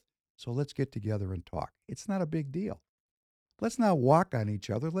growth. So let's get together and talk. It's not a big deal. Let's not walk on each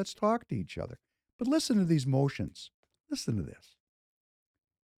other. Let's talk to each other. But listen to these motions. Listen to this.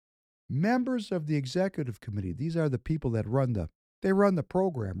 Members of the executive committee, these are the people that run the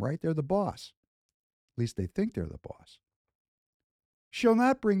program, right? They're the boss. At least they think they're the boss. Shall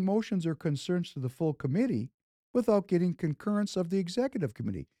not bring motions or concerns to the full committee without getting concurrence of the executive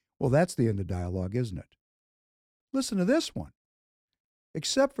committee. Well, that's the end of dialogue, isn't it? Listen to this one.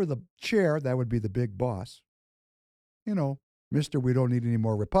 Except for the chair, that would be the big boss. Mr. We don't need any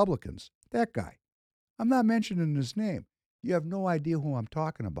more Republicans. That guy. I'm not mentioning his name. You have no idea who I'm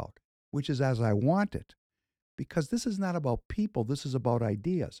talking about, which is as I want it. Because this is not about people. This is about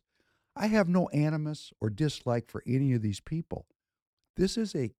ideas. I have no animus or dislike for any of these people. This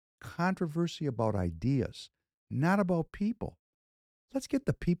is a controversy about ideas, not about people. Let's get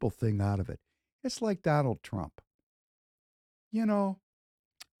the people thing out of it. It's like Donald Trump.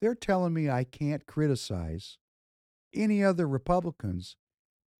 They're telling me I can't criticize any other Republicans,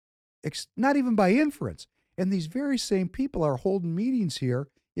 not even by inference. And these very same people are holding meetings here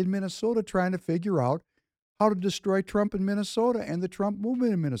in Minnesota trying to figure out how to destroy Trump in Minnesota and the Trump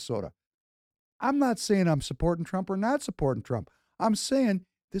movement in Minnesota. I'm not saying I'm supporting Trump or not supporting Trump. I'm saying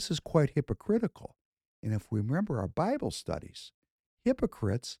this is quite hypocritical. And if we remember our Bible studies,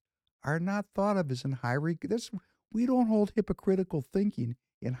 hypocrites are not thought of as in high regard. We don't hold hypocritical thinking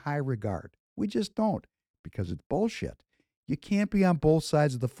in high regard. We just don't because it's bullshit. You can't be on both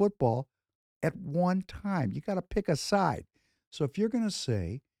sides of the football at one time. You got to pick a side. So if you're going to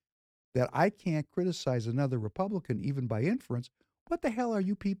say that I can't criticize another Republican even by inference, what the hell are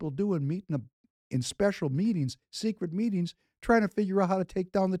you people doing in special meetings, secret meetings, trying to figure out how to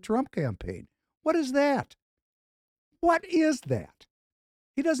take down the Trump campaign? What is that? What is that?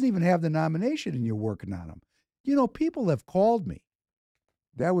 He doesn't even have the nomination and you're working on him. You know, people have called me.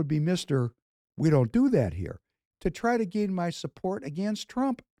 That would be Mr. We don't do that here to try to gain my support against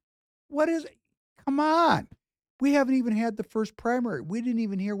Trump. What is it? Come on. We haven't even had the first primary. We didn't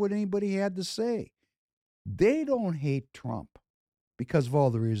even hear what anybody had to say. They don't hate Trump because of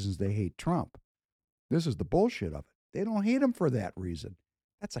all the reasons they hate Trump. This is the bullshit of it. They don't hate him for that reason.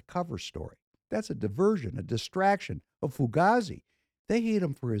 That's a cover story. That's a diversion, a distraction, a fugazi. They hate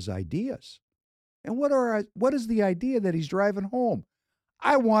him for his ideas. And what is the idea that he's driving home?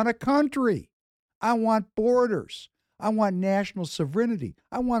 I want a country. I want borders. I want national sovereignty.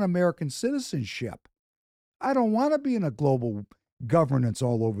 I want American citizenship. I don't want to be in a global governance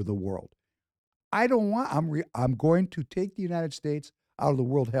all over the world. I don't want. I'm going to take the United States out of the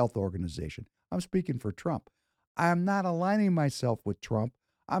World Health Organization. I'm speaking for Trump. I'm not aligning myself with Trump.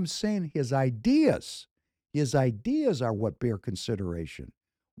 I'm saying his ideas. His ideas are what bear consideration.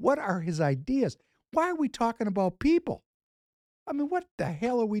 What are his ideas? Why are we talking about people? I mean, what the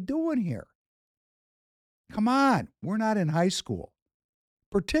hell are we doing here? Come on, we're not in high school,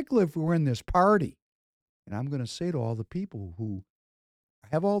 particularly if we're in this party. And I'm going to say to all the people who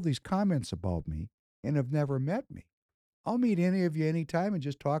have all these comments about me and have never met me, I'll meet any of you anytime and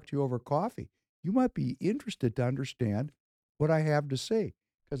just talk to you over coffee. You might be interested to understand what I have to say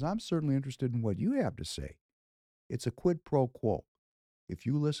because I'm certainly interested in what you have to say. It's a quid pro quo. If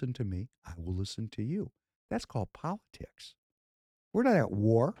you listen to me, I will listen to you. That's called politics. We're not at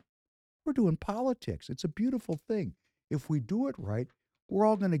war. We're doing politics. It's a beautiful thing. If we do it right, we're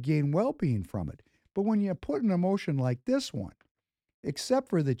all going to gain well being from it. But when you put an emotion like this one, except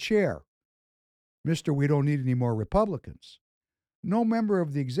for the chair, Mr. We don't need any more Republicans, no member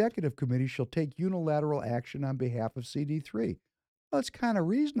of the executive committee shall take unilateral action on behalf of CD3. Well, it's kind of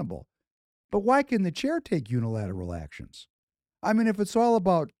reasonable. But why can the chair take unilateral actions? I mean, if it's all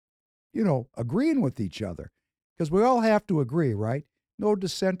about, agreeing with each other, because we all have to agree, right? No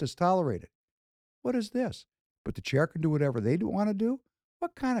dissent is tolerated. What is this? But the chair can do whatever they want to do?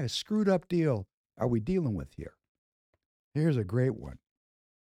 What kind of screwed up deal are we dealing with here? Here's a great one.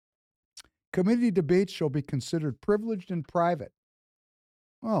 Committee debates shall be considered privileged and private.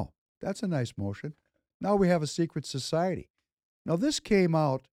 Oh, that's a nice motion. Now we have a secret society. Now this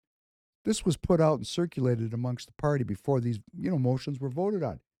was put out and circulated amongst the party before these, motions were voted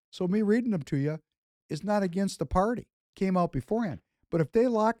on. So me reading them to you is not against the party. Came out beforehand. But if they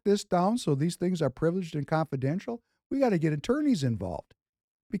lock this down so these things are privileged and confidential, we got to get attorneys involved.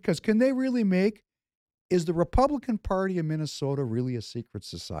 Because can they really is the Republican Party in Minnesota really a secret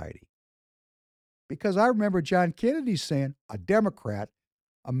society? Because I remember John Kennedy saying, a Democrat,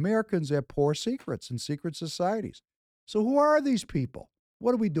 Americans have poor secrets and secret societies. So who are these people?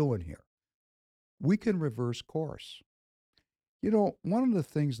 What are we doing here? We can reverse course. One of the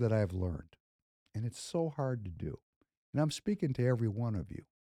things that I've learned, and it's so hard to do, and I'm speaking to every one of you,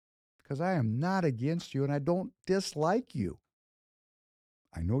 because I am not against you and I don't dislike you.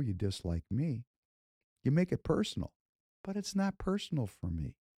 I know you dislike me. You make it personal, but it's not personal for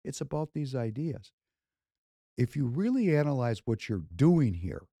me. It's about these ideas. If you really analyze what you're doing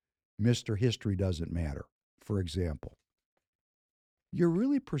here, Mr. History Doesn't Matter, for example, you're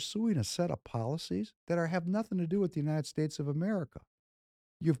really pursuing a set of policies that have nothing to do with the United States of America.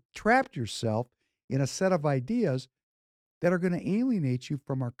 You've trapped yourself in a set of ideas that are going to alienate you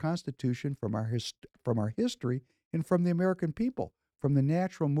from our Constitution, from our history, and from the American people, from the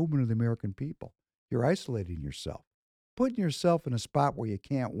natural movement of the American people. You're isolating yourself, putting yourself in a spot where you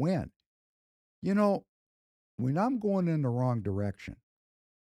can't win. When I'm going in the wrong direction,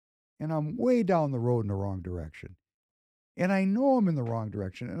 and I'm way down the road in the wrong direction, and I know I'm in the wrong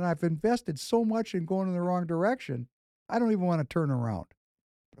direction, and I've invested so much in going in the wrong direction, I don't even want to turn around.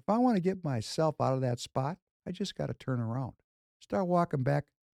 But if I want to get myself out of that spot, I just got to turn around. Start walking back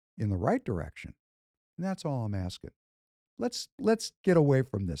in the right direction. And that's all I'm asking. Let's get away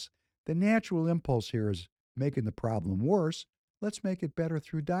from this. The natural impulse here is making the problem worse. Let's make it better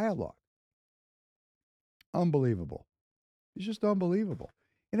through dialogue. Unbelievable. It's just unbelievable.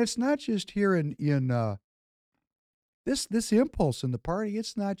 And it's not just here in this impulse in the party.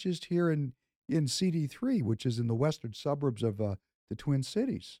 It's not just here in CD3, which is in the western suburbs of the Twin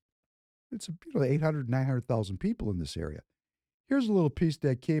Cities. It's 800, 900,000 people in this area. Here's a little piece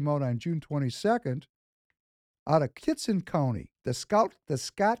that came out on June 22nd out of Kitson County, the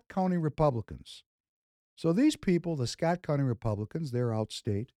Scott County Republicans. So these people, the Scott County Republicans, they're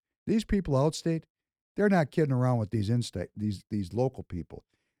outstate. These people outstate, they're not kidding around with these in-state, these local people.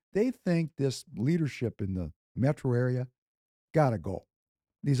 They think this leadership in the metro area gotta go.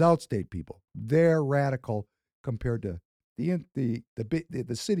 These outstate people, they're radical compared to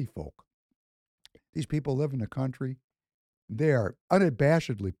the city folk. These people live in the country. They are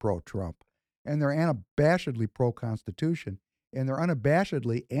unabashedly pro-Trump, and they're unabashedly pro-Constitution, and they're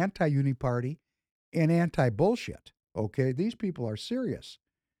unabashedly anti-Uni-Party and anti-bullshit. Okay, these people are serious,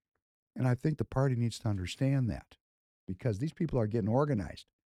 and I think the party needs to understand that because these people are getting organized.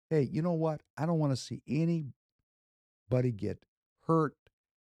 Hey, you know what? I don't want to see anybody get hurt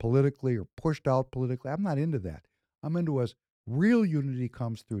politically or pushed out politically. I'm not into that. I'm into as real unity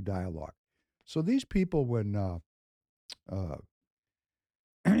comes through dialogue. So these people, when uh,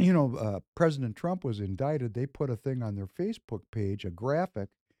 President Trump was indicted, they put a thing on their Facebook page, a graphic,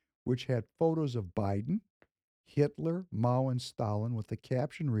 which had photos of Biden, Hitler, Mao, and Stalin with the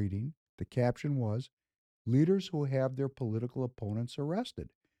caption reading, the caption was, leaders who have their political opponents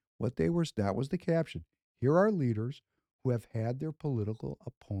arrested. That was the caption. Here are leaders who have had their political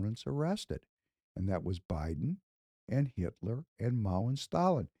opponents arrested. And that was Biden and Hitler and Mao and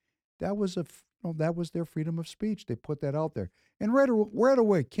Stalin. That was their freedom of speech. They put that out there. And right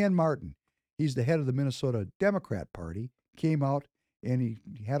away, Ken Martin, he's the head of the Minnesota Democrat Party, came out and he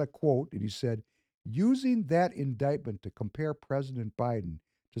had a quote and he said, using that indictment to compare President Biden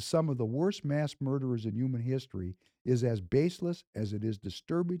to some of the worst mass murderers in human history is as baseless as it is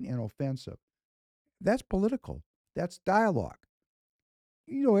disturbing and offensive. That's political. That's dialogue.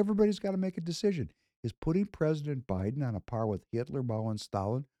 Everybody's got to make a decision. Is putting President Biden on a par with Hitler, Mao, and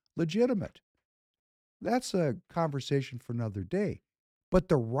Stalin legitimate? That's a conversation for another day. But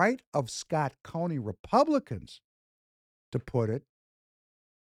the right of Scott County Republicans to put it,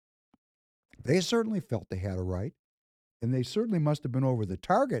 they certainly felt they had a right. And they certainly must have been over the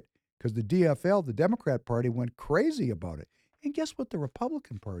target because the DFL, the Democrat Party, went crazy about it. And guess what the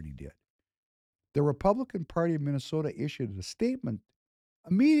Republican Party did? The Republican Party of Minnesota issued a statement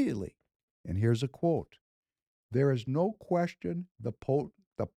immediately. And here's a quote. There is no question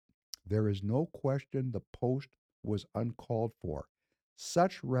there is no question the post was uncalled for.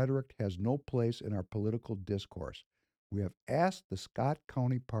 Such rhetoric has no place in our political discourse. We have asked the Scott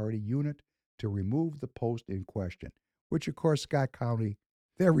County Party unit to remove the post in question, which of course Scott County,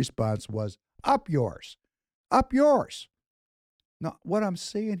 their response was, up yours, up yours. Now, what I'm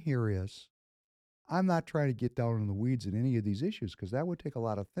saying here is, I'm not trying to get down in the weeds in any of these issues because that would take a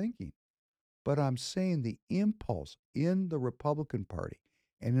lot of thinking. But I'm saying the impulse in the Republican Party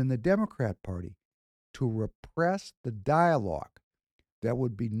and in the Democrat Party to repress the dialogue that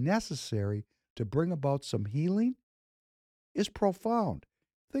would be necessary to bring about some healing is profound.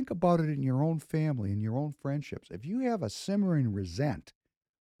 Think about it in your own family, in your own friendships. If you have a simmering resent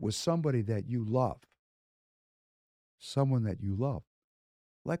with someone that you love,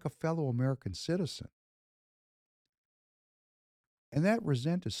 like a fellow American citizen, and that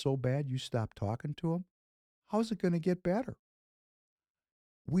resent is so bad you stop talking to them, how's it going to get better?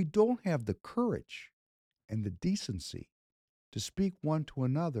 We don't have the courage and the decency to speak one to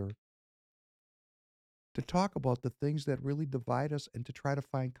another, to talk about the things that really divide us and to try to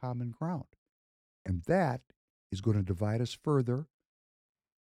find common ground. And that is going to divide us further.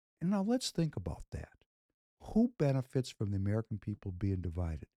 And now let's think about that. Who benefits from the American people being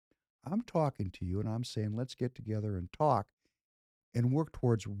divided? I'm talking to you and I'm saying let's get together and talk and work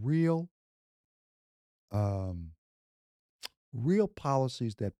towards um, real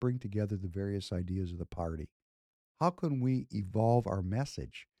policies that bring together the various ideas of the party. How can we evolve our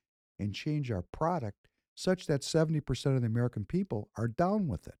message and change our product such that 70% of the American people are down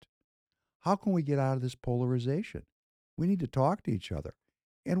with it? How can we get out of this polarization? We need to talk to each other.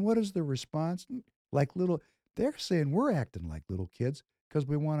 And what is the response? They're saying we're acting like little kids because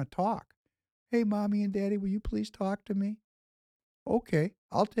we want to talk. Hey, mommy and daddy, will you please talk to me? Okay,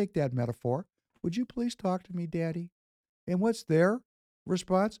 I'll take that metaphor. Would you please talk to me, daddy? And what's their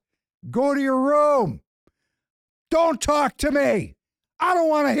response? Go to your room. Don't talk to me. I don't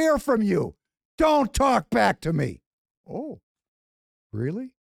want to hear from you. Don't talk back to me. Oh,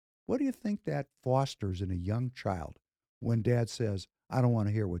 really? What do you think that fosters in a young child when dad says, I don't want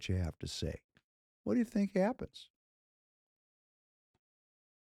to hear what you have to say? What do you think happens?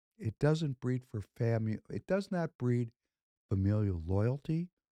 It doesn't breed for family. It does not breed familial loyalty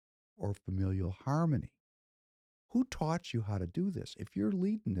or familial harmony. Who taught you how to do this? If you're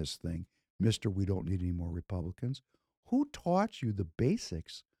leading this thing, Mister, we don't need any more Republicans, who taught you the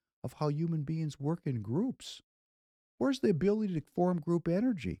basics of how human beings work in groups? Where's the ability to form group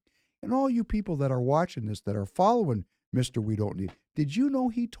energy? And all you people that are watching this, that are following Mister, we don't need, did you know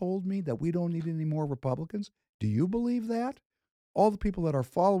he told me that we don't need any more Republicans? Do you believe that? All the people that are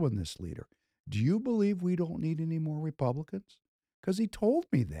following this leader, do you believe we don't need any more Republicans? Because he told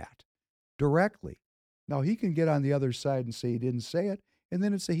me that directly. Now, he can get on the other side and say he didn't say it, and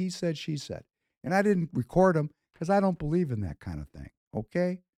then it's a he said, she said. And I didn't record him because I don't believe in that kind of thing,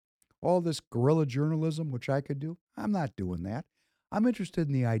 okay? All this guerrilla journalism, which I could do, I'm not doing that. I'm interested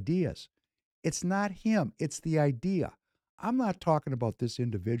in the ideas. It's not him, it's the idea. I'm not talking about this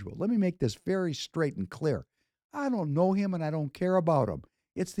individual. Let me make this very straight and clear. I don't know him and I don't care about him.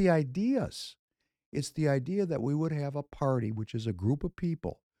 It's the ideas. It's the idea that we would have a party, which is a group of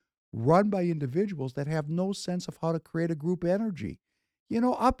people run by individuals that have no sense of how to create a group energy.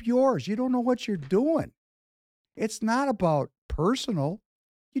 Up yours. You don't know what you're doing. It's not about personal.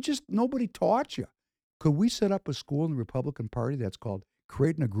 Nobody taught you. Could we set up a school in the Republican Party that's called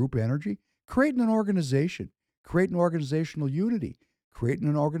creating a group energy? Creating an organization, creating organizational unity, creating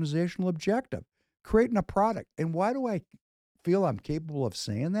an organizational objective, creating a product. And why do I feel I'm capable of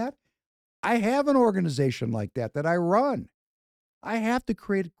saying that? I have an organization like that I run. I have to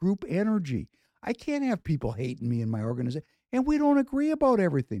create group energy. I can't have people hating me in my organization. And we don't agree about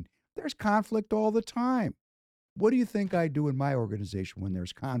everything. There's conflict all the time. What do you think I do in my organization when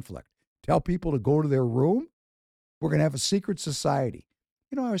there's conflict? Tell people to go to their room? We're going to have a secret society.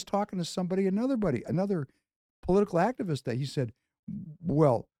 I was talking to another political activist that he said,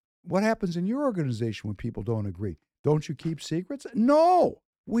 well, what happens in your organization when people don't agree? Don't you keep secrets? No,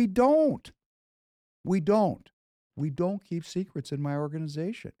 we don't. We don't. We don't keep secrets in my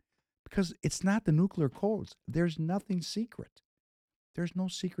organization because it's not the nuclear codes. There's nothing secret. There's no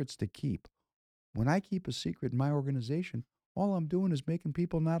secrets to keep. When I keep a secret in my organization, all I'm doing is making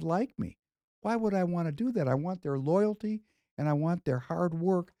people not like me. Why would I want to do that? I want their loyalty and I want their hard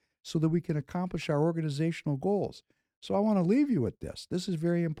work so that we can accomplish our organizational goals. So I want to leave you with this. This is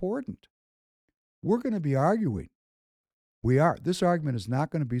very important. We're going to be arguing. We are. This argument is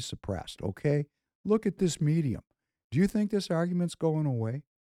not going to be suppressed, okay? Look at this medium. Do you think this argument's going away?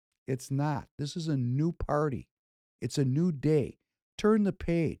 It's not. This is a new party. It's a new day. Turn the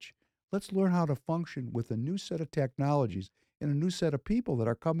page. Let's learn how to function with a new set of technologies and a new set of people that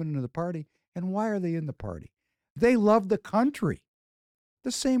are coming into the party. And why are they in the party? They love the country.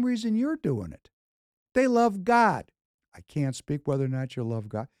 The same reason you're doing it. They love God. I can't speak whether or not you love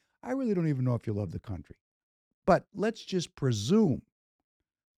God. I really don't even know if you love the country. But let's just presume,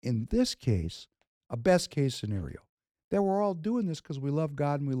 in this case, a best case scenario, that we're all doing this because we love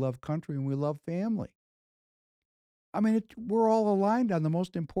God and we love country and we love family. I mean, we're all aligned on the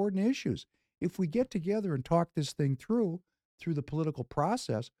most important issues. If we get together and talk this thing through the political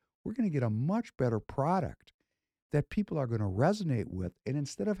process, we're going to get a much better product that people are going to resonate with. And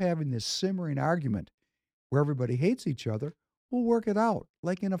instead of having this simmering argument where everybody hates each other, we'll work it out,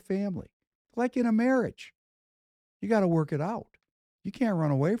 like in a family, like in a marriage. You got to work it out. You can't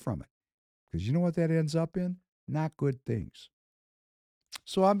run away from it because you know what that ends up in? Not good things.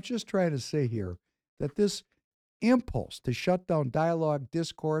 So I'm just trying to say here that this impulse to shut down dialogue,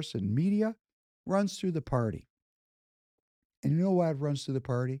 discourse, and media runs through the party. And you know why it runs through the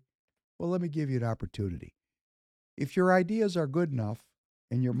party? Well, let me give you an opportunity. If your ideas are good enough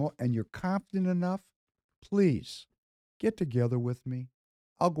and you're confident enough, please get together with me.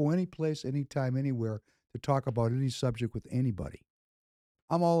 I'll go any place, anytime, anywhere to talk about any subject with anybody.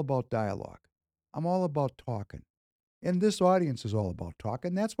 I'm all about dialogue. I'm all about talking. And this audience is all about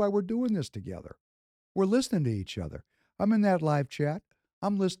talking. That's why we're doing this together. We're listening to each other. I'm in that live chat.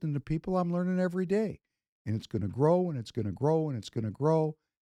 I'm listening to people. I'm learning every day. And it's going to grow and it's going to grow and it's going to grow.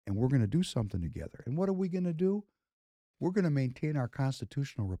 And we're going to do something together. And what are we going to do? We're going to maintain our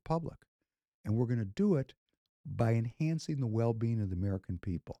constitutional republic. And we're going to do it by enhancing the well-being of the American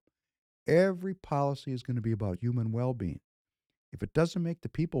people. Every policy is going to be about human well-being. If it doesn't make the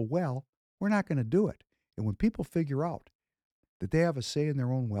people well, we're not going to do it. And when people figure out that they have a say in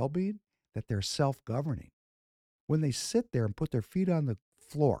their own well-being, that they're self-governing, when they sit there and put their feet on the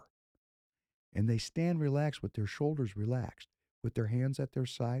floor and they stand relaxed with their shoulders relaxed, with their hands at their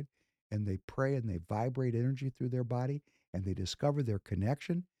side, and they pray and they vibrate energy through their body and they discover their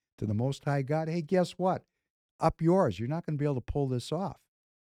connection to the Most High God, hey, guess what? Up yours. You're not going to be able to pull this off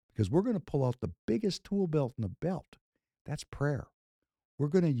because we're going to pull out the biggest tool belt in the belt. That's prayer. We're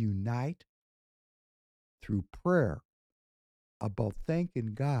going to unite through prayer about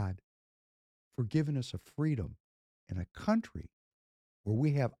thanking God for giving us a freedom in a country where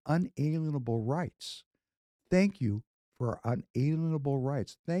we have unalienable rights. Thank you for our unalienable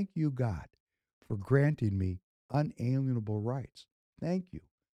rights. Thank you, God, for granting me unalienable rights. Thank you.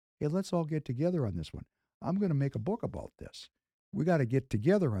 Hey, let's all get together on this one. I'm going to make a book about this. We got to get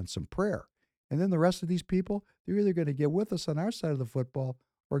together on some prayer. And then the rest of these people, they're either going to get with us on our side of the football,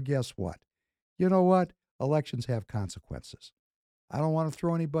 or guess what? You know what? Elections have consequences. I don't want to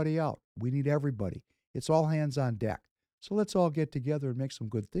throw anybody out. We need everybody. It's all hands on deck. So let's all get together and make some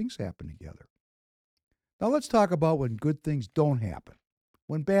good things happen together. Now let's talk about when good things don't happen,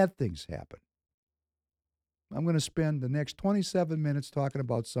 when bad things happen. I'm going to spend the next 27 minutes talking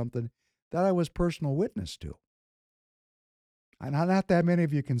about something that I was personal witness to. And not that many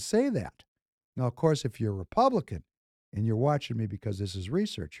of you can say that. Now, of course, if you're a Republican and you're watching me because this is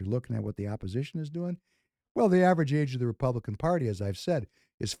research, you're looking at what the opposition is doing. Well, the average age of the Republican Party, as I've said,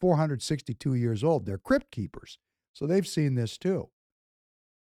 is 462 years old. They're crypt keepers. So they've seen this too.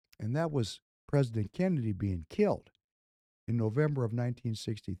 And that was President Kennedy being killed in November of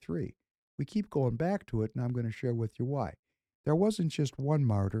 1963. We keep going back to it, and I'm going to share with you why. There wasn't just one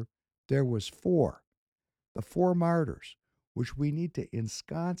martyr, there was four. The four martyrs, which we need to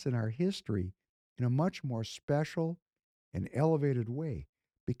ensconce in our history in a much more special and elevated way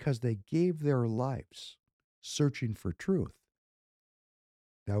because they gave their lives searching for truth.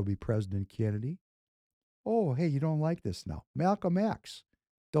 That would be President Kennedy. Oh, hey, you don't like this now. Malcolm X.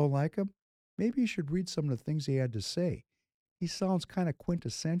 Don't like him? Maybe you should read some of the things he had to say. He sounds kind of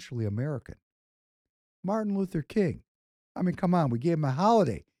quintessentially American. Martin Luther King. I mean, come on, we gave him a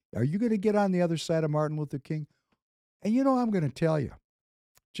holiday. Are you going to get on the other side of Martin Luther King? And you know, I'm going to tell you,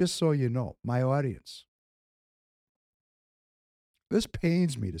 just so you know, my audience, this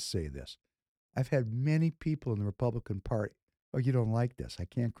pains me to say this. I've had many people in the Republican Party. Oh, you don't like this. I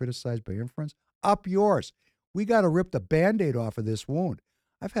can't criticize by inference. Up yours. We got to rip the Band-Aid off of this wound.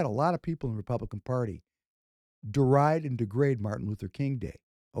 I've had a lot of people in the Republican Party deride and degrade Martin Luther King Day.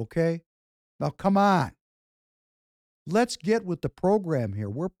 Okay? Now, come on. Let's get with the program here.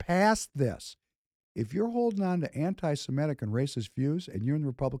 We're past this. If you're holding on to anti-Semitic and racist views and you're in the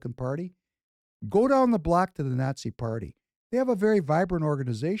Republican Party, go down the block to the Nazi Party. They have a very vibrant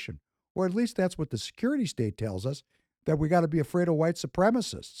organization, or at least that's what the security state tells us, that we got to be afraid of white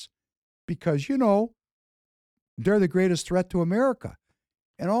supremacists because, you know, they're the greatest threat to America.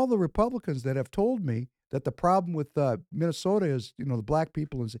 And all the Republicans that have told me that the problem with Minnesota is, you know, the black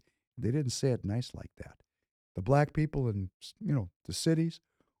people, they didn't say it nice like that. The black people in, you know, the cities,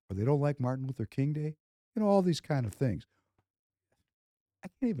 or they don't like Martin Luther King Day, you know, all these kind of things. I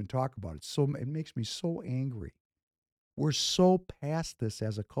can't even talk about it. So it makes me so angry. We're so past this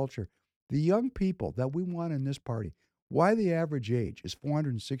as a culture. The young people that we want in this party, why the average age is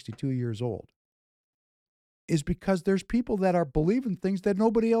 462 years old, is because there's people that are believing things that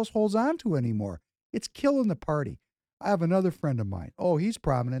nobody else holds on to anymore. It's killing the party. I have another friend of mine. Oh, he's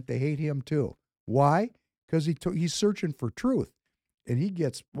prominent. They hate him too. Why? Because he's searching for truth. And he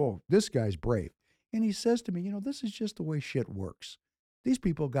gets, whoa, this guy's brave. And he says to me, you know, this is just the way shit works. These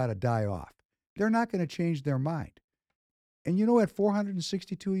people got to die off. They're not going to change their mind. And you know, at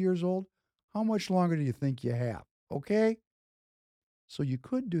 462 years old, how much longer do you think you have? Okay? So you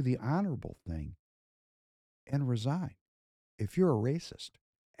could do the honorable thing and resign. If you're a racist,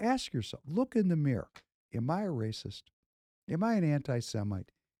 ask yourself, look in the mirror. Am I a racist? Am I an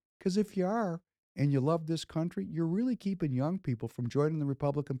anti-Semite? Because if you are, and you love this country, you're really keeping young people from joining the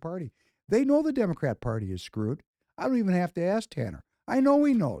Republican Party. They know the Democrat Party is screwed. I don't even have to ask Tanner. I know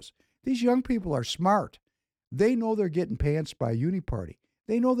he knows. These young people are smart. They know they're getting pantsed by a uni-party.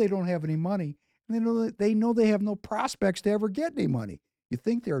 They know they don't have any money, and they know they have no prospects to ever get any money. You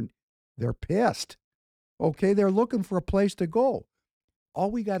think they're pissed. Okay, they're looking for a place to go. All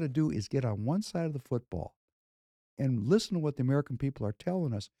we got to do is get on one side of the football and listen to what the American people are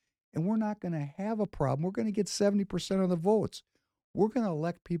telling us, and we're not going to have a problem. We're going to get 70% of the votes. We're going to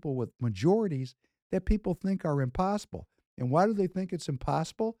elect people with majorities that people think are impossible. And why do they think it's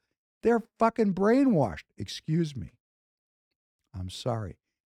impossible? They're fucking brainwashed. Excuse me. I'm sorry.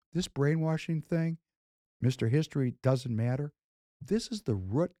 This brainwashing thing, Mr. History doesn't matter. This is the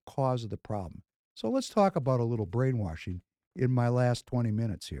root cause of the problem. So let's talk about a little brainwashing in my last 20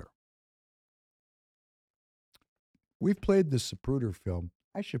 minutes here. We've played this Zapruder film.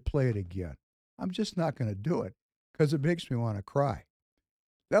 I should play it again. I'm just not going to do it because it makes me want to cry.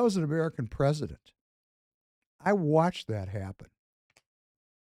 That was an American president. I watched that happen.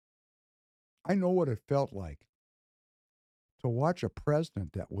 I know what it felt like to watch a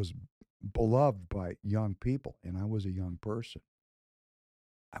president that was beloved by young people, and I was a young person.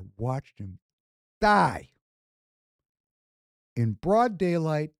 I watched him die in broad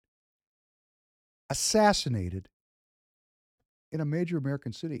daylight, assassinated in a major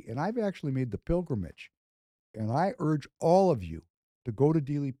American city. And I've actually made the pilgrimage. And I urge all of you to go to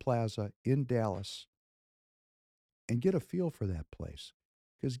Dealey Plaza in Dallas and get a feel for that place.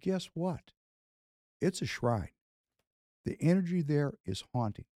 Because guess what? It's a shrine. The energy there is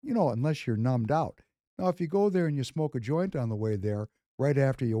haunting, unless you're numbed out. Now, if you go there and you smoke a joint on the way there, right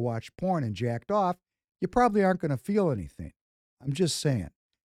after you watch porn and jacked off, you probably aren't going to feel anything. I'm just saying.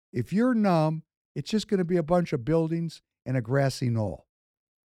 If you're numb, it's just going to be a bunch of buildings and a grassy knoll.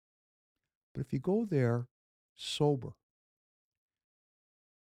 But if you go there sober,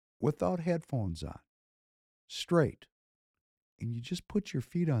 without headphones on, straight, and you just put your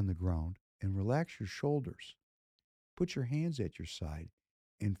feet on the ground and relax your shoulders, put your hands at your side,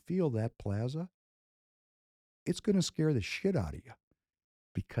 and feel that plaza, it's going to scare the shit out of you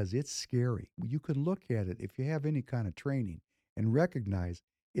because it's scary. You can look at it if you have any kind of training and recognize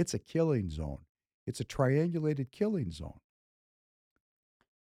it's a killing zone. It's a triangulated killing zone.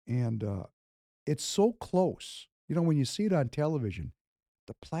 And it's so close. When you see it on television,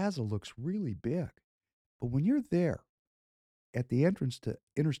 the plaza looks really big. But when you're there at the entrance to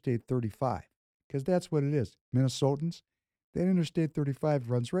Interstate 35, because that's what it is, Minnesotans, that Interstate 35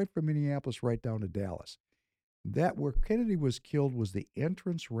 runs right from Minneapolis right down to Dallas. That where Kennedy was killed was the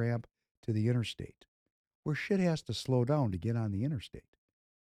entrance ramp to the interstate, where shit has to slow down to get on the interstate.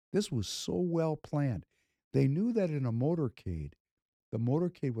 This was so well planned. They knew that in a motorcade, the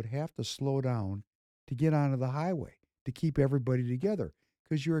motorcade would have to slow down to get onto the highway to keep everybody together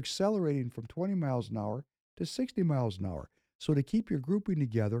because you're accelerating from 20 miles an hour to 60 miles an hour. So to keep your grouping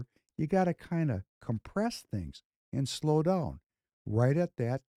together, you got to kind of compress things and slow down right at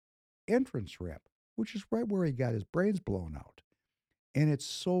that entrance ramp, which is right where he got his brains blown out. And it's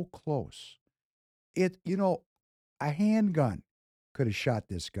so close. A handgun could have shot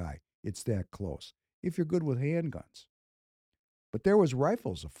this guy. It's that close. If you're good with handguns. But there was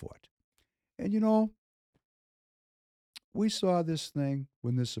rifles afoot. And we saw this thing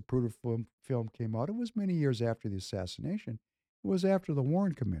when this Zapruder film came out. It was many years after the assassination. It was after the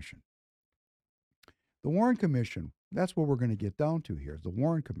Warren Commission. The Warren Commission, that's what we're going to get down to here, the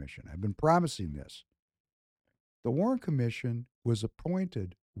Warren Commission. I've been promising this. The Warren Commission was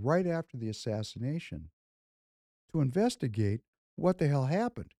appointed right after the assassination to investigate what the hell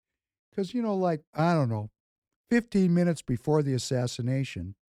happened. Because, I don't know, 15 minutes before the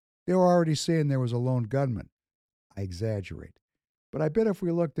assassination, they were already saying there was a lone gunman. I exaggerate. But I bet if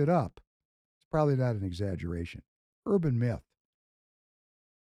we looked it up, it's probably not an exaggeration. Urban myth.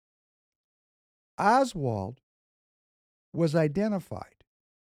 Oswald was identified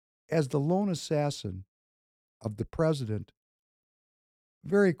as the lone assassin of the president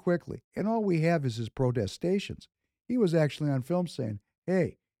very quickly. And all we have is his protestations. He was actually on film saying,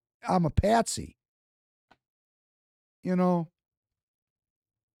 hey, I'm a patsy.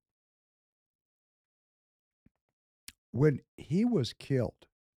 When he was killed,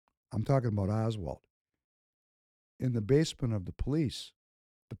 I'm talking about Oswald, in the basement of the police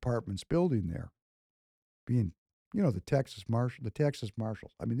department's building there, being, the Texas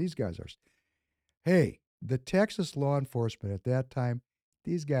Marshals. I mean, these guys are, hey, the Texas law enforcement at that time,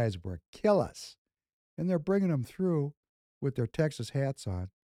 these guys were killers. And they're bringing them through with their Texas hats on,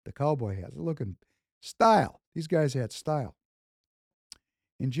 the cowboy hats, looking style. These guys had style.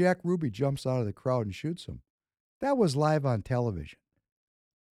 And Jack Ruby jumps out of the crowd and shoots him. That was live on television.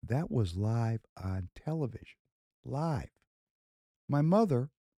 That was live on television. Live. My mother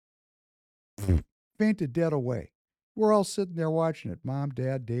fainted dead away. We're all sitting there watching it. Mom,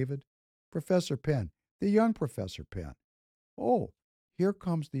 Dad, David, Professor Penn, the young Professor Penn. Oh, here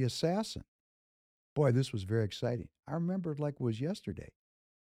comes the assassin. Boy, this was very exciting. I remember it like it was yesterday.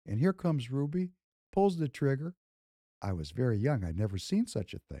 And here comes Ruby, pulls the trigger. I was very young. I'd never seen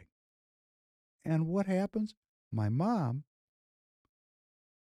such a thing. And what happens? My mom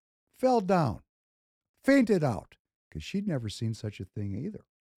fell down, fainted out, because she'd never seen such a thing either.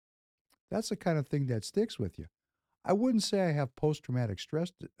 That's the kind of thing that sticks with you. I wouldn't say I have post-traumatic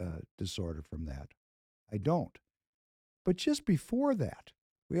stress disorder from that. I don't. But just before that,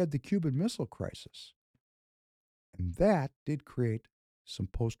 we had the Cuban Missile Crisis. And that did create some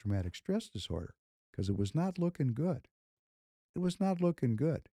post-traumatic stress disorder because it was not looking good. It was not looking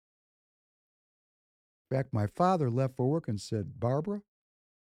good. In fact, my father left for work and said, Barbara,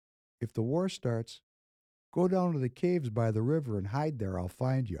 if the war starts, go down to the caves by the river and hide there. I'll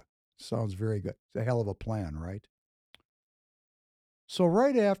find you. Sounds very good. It's a hell of a plan, right? So,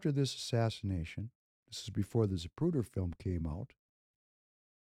 right after this assassination, this is before the Zapruder film came out,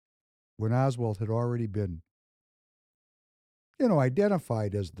 when Oswald had already been,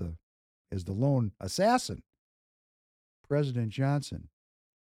 identified as the lone assassin, President Johnson,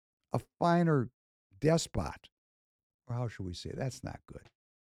 a finer despot, or how should we say, that's not good.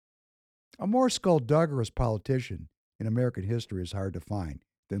 A more skullduggerous politician in American history is hard to find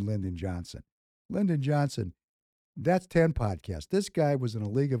than Lyndon Johnson. Lyndon Johnson, that's 10 podcasts. This guy was in a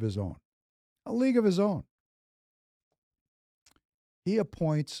league of his own. A league of his own. He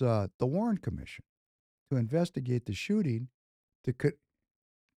appoints the Warren Commission to investigate the shooting, to,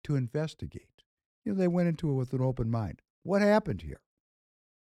 to investigate. They went into it with an open mind. What happened here?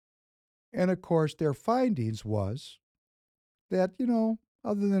 And of course, their findings was that,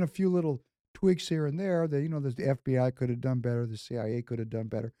 other than a few little tweaks here and there, that, the FBI could have done better, the CIA could have done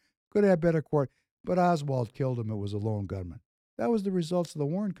better, could have had better court, but Oswald killed him. It was a lone gunman. That was the results of the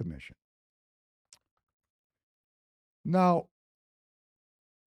Warren Commission. Now,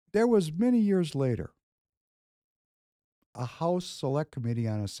 there was many years later a House Select Committee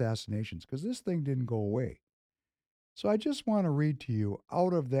on Assassinations, because this thing didn't go away. So I just want to read to you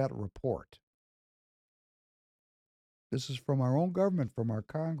out of that report. This is from our own government, from our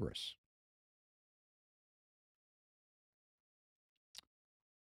Congress.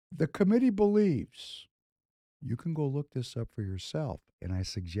 The committee believes, you can go look this up for yourself, and I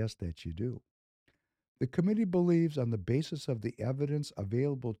suggest that you do. The committee believes, on the basis of the evidence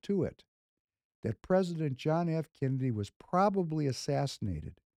available to it, that President John F. Kennedy was probably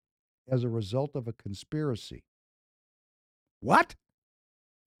assassinated as a result of a conspiracy. What?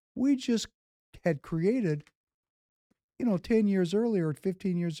 We just had created, 10 years earlier,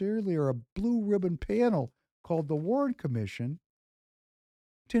 15 years earlier, a blue ribbon panel called the Warren Commission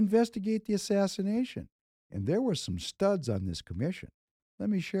to investigate the assassination. And there were some studs on this commission. Let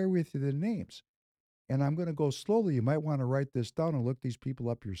me share with you the names. And I'm going to go slowly. You might want to write this down and look these people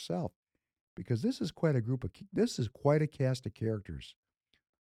up yourself, because this is quite a cast of characters.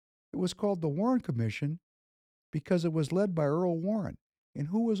 It was called the Warren Commission because it was led by Earl Warren. And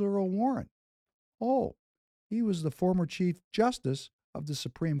who was Earl Warren? Oh, he was the former Chief Justice of the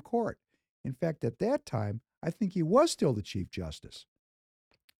Supreme Court. In fact, at that time, I think he was still the Chief Justice.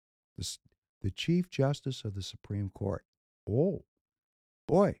 The Chief Justice of the Supreme Court. Oh,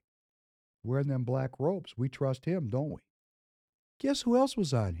 boy, wearing them black robes. We trust him, don't we? Guess who else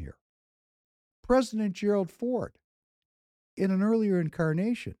was on here? President Gerald Ford, in an earlier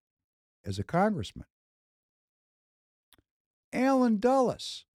incarnation as a congressman. Allen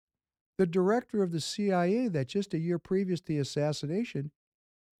Dulles, the director of the CIA that just a year previous to the assassination,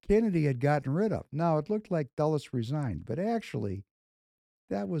 Kennedy had gotten rid of. Now, it looked like Dulles resigned, but actually,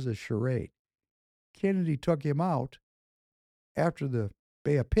 that was a charade. Kennedy took him out after the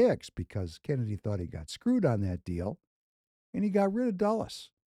Bay of Pigs because Kennedy thought he got screwed on that deal, and he got rid of Dulles.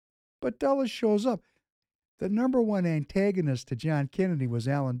 But Dulles shows up. The number one antagonist to John Kennedy was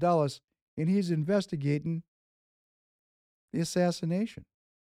Allen Dulles, and he's investigating the assassination.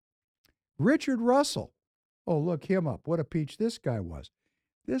 Richard Russell. Oh, look him up. What a peach this guy was.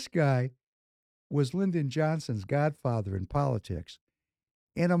 This guy was Lyndon Johnson's godfather in politics,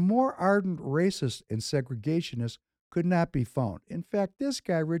 and a more ardent racist and segregationist could not be found. In fact, this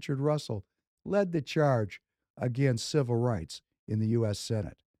guy, Richard Russell, led the charge against civil rights in the U.S.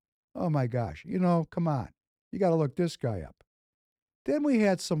 Senate. Oh, my gosh. Come on. You got to look this guy up. Then we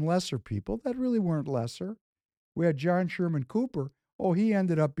had some lesser people that really weren't lesser. We had John Sherman Cooper. Oh, he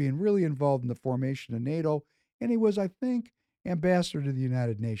ended up being really involved in the formation of NATO, and he was, I think, ambassador to the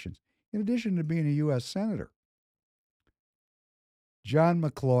United Nations, in addition to being a U.S. Senator. John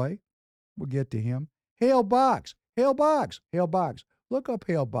McCloy, we'll get to him. Hale Boggs. Look up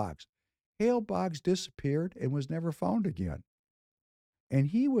Hale Boggs. Hale Boggs disappeared and was never found again. And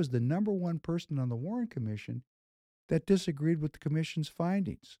he was the number one person on the Warren Commission that disagreed with the commission's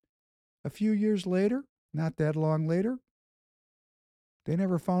findings. A few years later, not that long later, they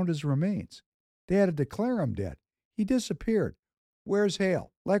never found his remains. They had to declare him dead. He disappeared. Where's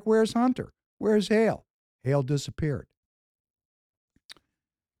Hale? Like, where's Hunter? Where's Hale? Hale disappeared.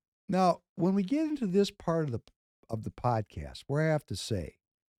 Now, when we get into this part of the podcast, where I have to say,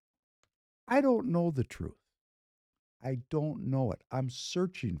 I don't know the truth. I don't know it. I'm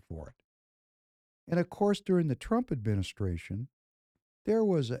searching for it. And of course, during the Trump administration, there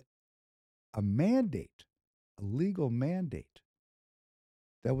was a mandate, a legal mandate,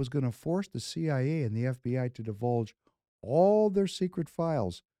 that was going to force the CIA and the FBI to divulge all their secret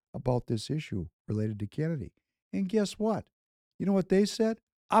files about this issue related to Kennedy. And guess what? You know what they said?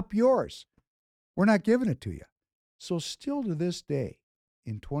 Up yours. We're not giving it to you. So still to this day,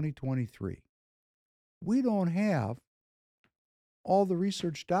 in 2023. We don't have all the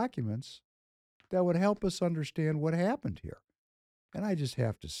research documents that would help us understand what happened here. And I just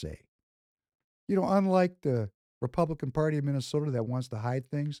have to say, unlike the Republican Party of Minnesota that wants to hide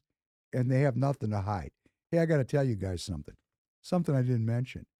things and they have nothing to hide. Hey, I got to tell you guys something. Something I didn't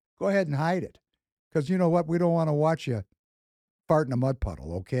mention. Go ahead and hide it. Because you know what? We don't want to watch you fart in a mud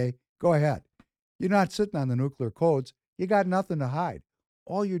puddle, okay? Go ahead. You're not sitting on the nuclear codes. You got nothing to hide.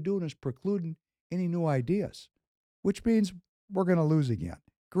 All you're doing is precluding any new ideas, which means we're going to lose again.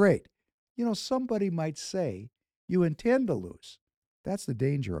 Great. Somebody might say you intend to lose. That's the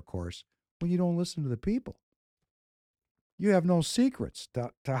danger, of course, when you don't listen to the people. You have no secrets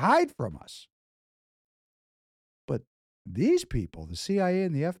to hide from us. But these people, the CIA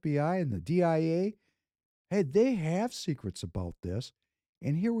and the FBI and the DIA, hey, they have secrets about this.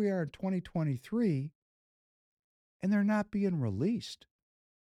 And here we are in 2023, and they're not being released.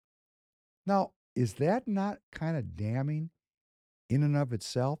 Now, is that not kind of damning in and of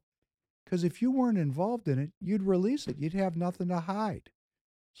itself? Because if you weren't involved in it, you'd release it. You'd have nothing to hide.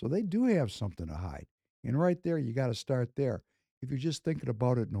 So they do have something to hide. And right there, you got to start there if you're just thinking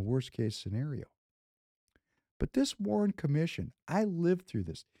about it in a worst case scenario. But this Warren Commission, I lived through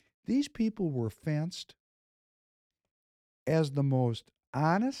this. These people were fenced as the most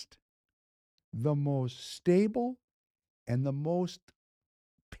honest, the most stable, and the most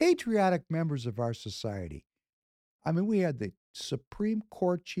patriotic members of our society. I mean, we had the Supreme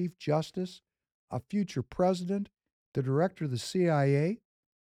Court Chief Justice, a future president, the director of the CIA,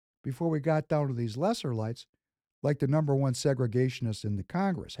 before we got down to these lesser lights, like the number one segregationist in the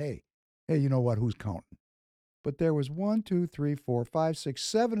Congress. Hey, you know what? Who's counting? But there was 1, 2, 3, 4, 5, 6,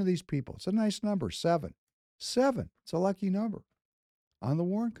 7 of these people. It's a nice number, 7. 7. It's a lucky number on the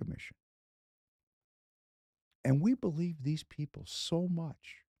Warren Commission. And we believe these people so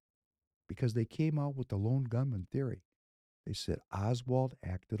much because they came out with the lone gunman theory. They said Oswald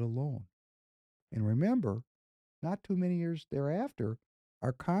acted alone. And remember, not too many years thereafter,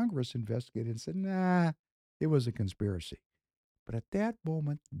 our Congress investigated and said, nah, it was a conspiracy. But at that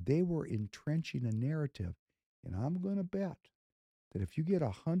moment, they were entrenching a narrative. And I'm going to bet that if you get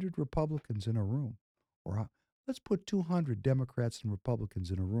 100 Republicans in a room, or let's put 200 Democrats and Republicans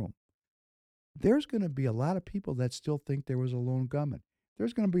in a room, there's going to be a lot of people that still think there was a lone gunman.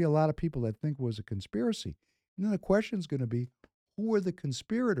 There's going to be a lot of people that think it was a conspiracy. And then the question is going to be, who are the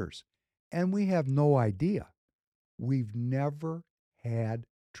conspirators? And we have no idea. We've never had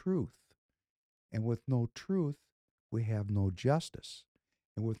truth. And with no truth, we have no justice.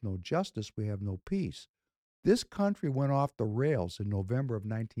 And with no justice, we have no peace. This country went off the rails in November of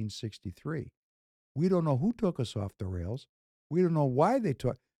 1963. We don't know who took us off the rails. We don't know why they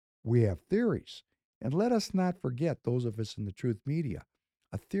took. We have theories. And let us not forget, those of us in the truth media,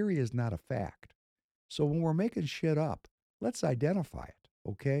 a theory is not a fact. So when we're making shit up, let's identify it,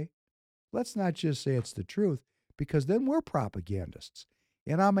 okay? Let's not just say it's the truth, because then we're propagandists.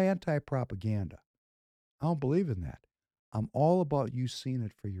 And I'm anti-propaganda. I don't believe in that. I'm all about you seeing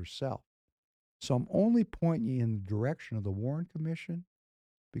it for yourself. So I'm only pointing you in the direction of the Warren Commission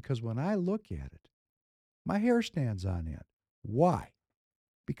because when I look at it, my hair stands on end. Why?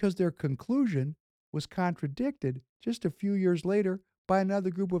 Because their conclusion was contradicted just a few years later by another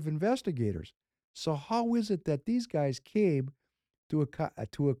group of investigators. So how is it that these guys came to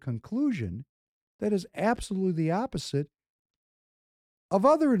a conclusion that is absolutely the opposite of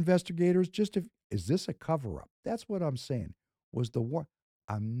other investigators? Is this a cover-up? That's what I'm saying.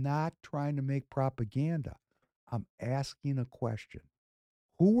 I'm not trying to make propaganda. I'm asking a question.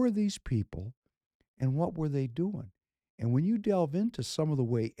 Who were these people and what were they doing? And when you delve into some of the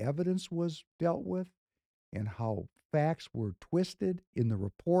way evidence was dealt with and how facts were twisted in the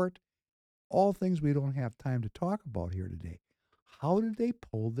report, all things we don't have time to talk about here today. How did they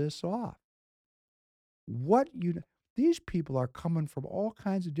pull this off? These people are coming from all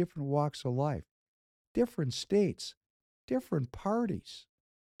kinds of different walks of life, different states, different parties,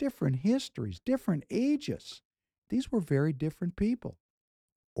 different histories, different ages. These were very different people.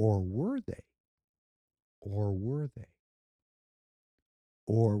 Or were they? Or were they?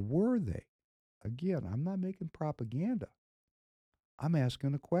 Or were they? Again, I'm not making propaganda. I'm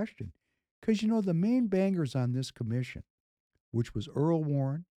asking a question. Because, the main bangers on this commission, which was Earl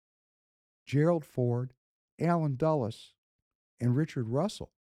Warren, Gerald Ford, Allen Dulles, and Richard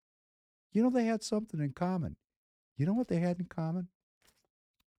Russell, they had something in common. You know what they had in common?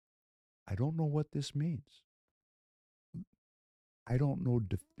 I don't know what this means. I don't know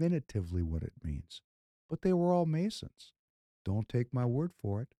definitively what it means. But they were all Masons. Don't take my word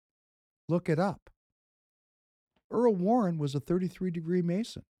for it. Look it up. Earl Warren was a 33-degree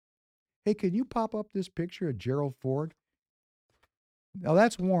Mason. Hey, can you pop up this picture of Gerald Ford? Now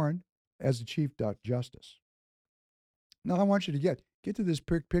that's Warren as the Chief Justice. Now I want you to get to this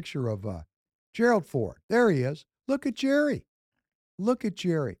picture of Gerald Ford. There he is. Look at Jerry. Look at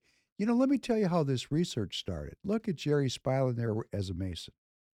Jerry. Let me tell you how this research started. Look at Jerry smiling there as a Mason.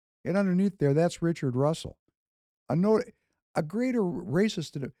 And underneath there, that's Richard Russell. A greater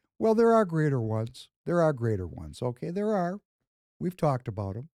racist than well, there are greater ones. There are greater ones. Okay, there are. We've talked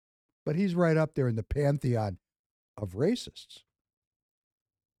about him. But he's right up there in the pantheon of racists.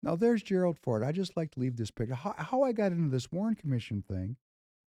 Now, there's Gerald Ford. I just like to leave this picture. How I got into this Warren Commission thing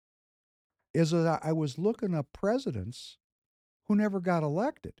is that I was looking up presidents who never got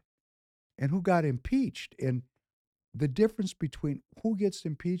elected and who got impeached. And the difference between who gets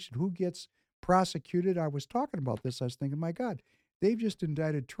impeached and who gets prosecuted, I was talking about this. I was thinking, my God, they've just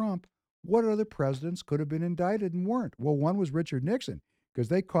indicted Trump. What other presidents could have been indicted and weren't? Well, one was Richard Nixon because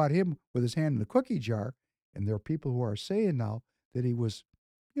they caught him with his hand in the cookie jar. And there are people who are saying now that he was,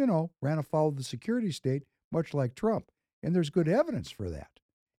 ran afoul of the security state, much like Trump. And there's good evidence for that.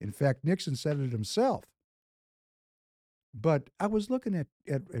 In fact, Nixon said it himself. But I was looking at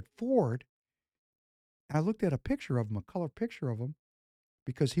Ford, and I looked at a picture of him, a color picture of him,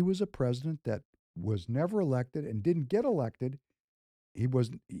 because he was a president that was never elected and didn't get elected. He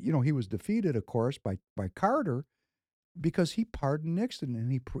was, he was defeated, of course, by Carter because he pardoned Nixon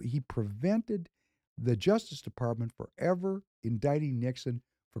and he prevented the Justice Department from ever indicting Nixon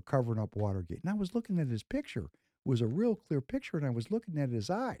for covering up Watergate. And I was looking at his picture. It was a real clear picture, and I was looking at his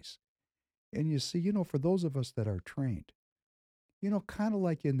eyes. And you see, for those of us that are trained, kind of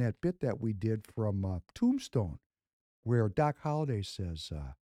like in that bit that we did from Tombstone, where Doc Holliday says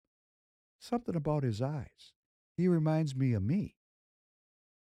something about his eyes. He reminds me of me.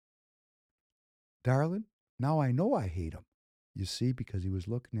 Darling, now I know I hate him. You see, because he was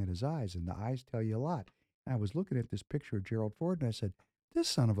looking at his eyes, and the eyes tell you a lot. And I was looking at this picture of Gerald Ford, and I said, this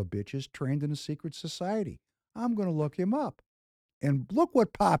son of a bitch is trained in a secret society. I'm going to look him up. And look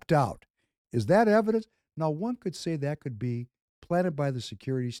what popped out. Is that evidence? Now, one could say that could be planted by the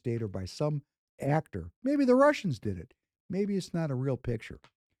security state or by some actor. Maybe the Russians did it. Maybe it's not a real picture.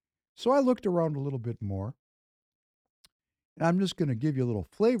 So I looked around a little bit more. And I'm just going to give you a little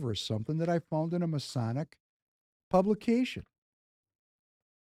flavor of something that I found in a Masonic publication.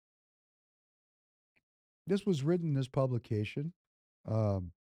 This was written in this publication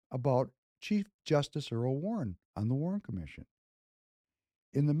about Chief Justice Earl Warren on the Warren Commission.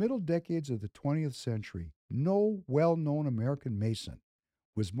 In the middle decades of the 20th century, no well-known American Mason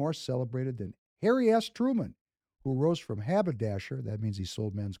was more celebrated than Harry S. Truman, who rose from haberdasher, that means he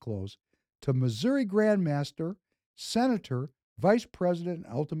sold men's clothes, to Missouri Grand Master, Senator, Vice President,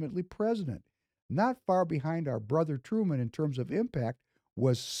 and ultimately President. Not far behind our brother Truman in terms of impact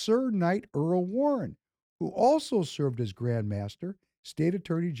was Sir Knight Earl Warren, who also served as Grand Master, State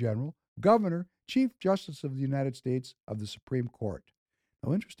Attorney General, Governor, Chief Justice of the United States of the Supreme Court.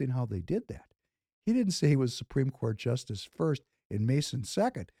 Now, interesting how they did that. He didn't say he was Supreme Court Justice first and Mason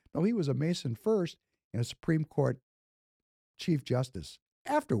second. No, he was a Mason first and a Supreme Court Chief Justice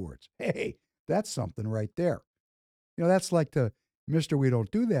afterwards. Hey, that's something right there. That's like the Mr. We don't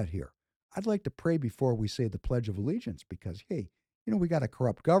do that here. I'd like to pray before we say the Pledge of Allegiance because, hey, we got a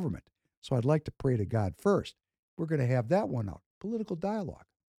corrupt government. So I'd like to pray to God first. We're going to have that one out. Political dialogue.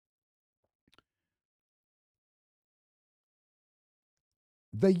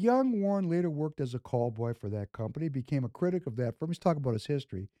 The young Warren later worked as a call boy for that company, became a critic of that firm. He's talking about his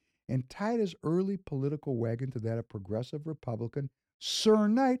history, and tied his early political wagon to that of progressive Republican Sir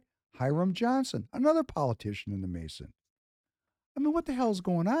Knight Hiram Johnson, another politician in the Mason. I mean, what the hell is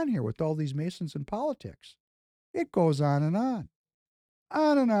going on here with all these Masons in politics? It goes on and on.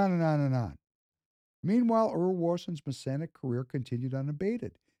 On and on and on and on. Meanwhile, Earl Warson's Masonic career continued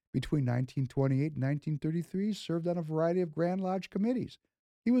unabated. Between 1928 and 1933, he served on a variety of Grand Lodge committees.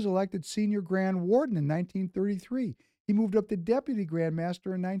 He was elected Senior Grand Warden in 1933. He moved up to Deputy Grand Master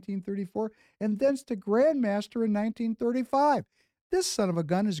in 1934 and thence to Grand Master in 1935. This son of a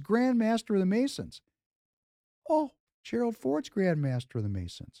gun is Grand Master of the Masons. Oh, Gerald Ford's Grand Master of the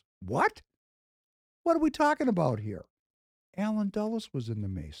Masons. What? What are we talking about here? Allen Dulles was in the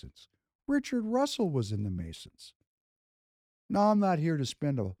Masons. Richard Russell was in the Masons. Now, I'm not here to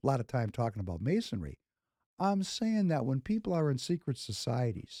spend a lot of time talking about Masonry. I'm saying that when people are in secret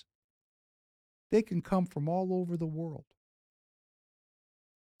societies, they can come from all over the world.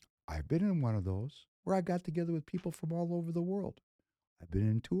 I've been in one of those where I got together with people from all over the world. I've been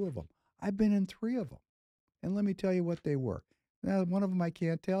in two of them. I've been in three of them. And let me tell you what they were. Now, one of them I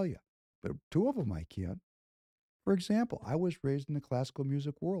can't tell you, but two of them I can. For example, I was raised in the classical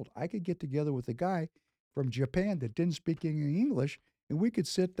music world. I could get together with a guy from Japan that didn't speak any English, and we could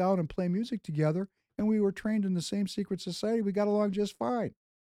sit down and play music together, and we were trained in the same secret society. We got along just fine,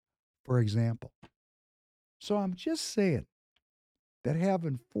 for example. So I'm just saying that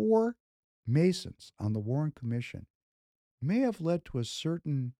having four Masons on the Warren Commission may have led to a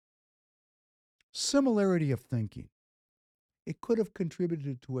certain similarity of thinking. It could have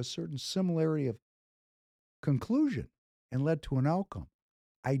contributed to a certain similarity of conclusion and led to an outcome.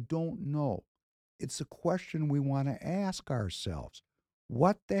 I don't know. It's a question we want to ask ourselves.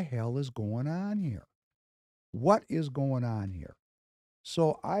 What the hell is going on here? What is going on here?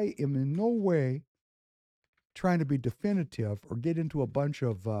 So I am in no way trying to be definitive or get into a bunch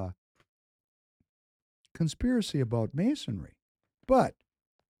of conspiracy about Masonry. But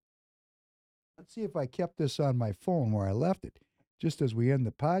let's see if I kept this on my phone where I left it, just as we end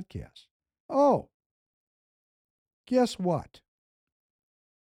the podcast. Oh, guess what?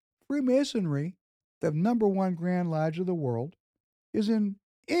 Freemasonry, the number one Grand Lodge of the world, is in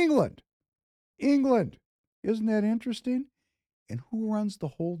England. England. Isn't that interesting? And who runs the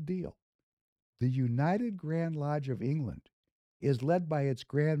whole deal? The United Grand Lodge of England is led by its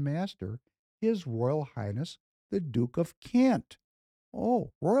Grand Master, His Royal Highness, the Duke of Kent.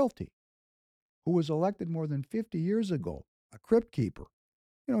 Oh, royalty, who was elected more than 50 years ago, a crypt keeper.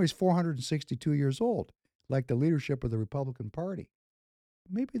 You know, he's 462 years old, like the leadership of the Republican Party.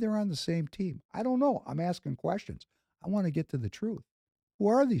 Maybe they're on the same team. I don't know. I'm asking questions. I want to get to the truth. Who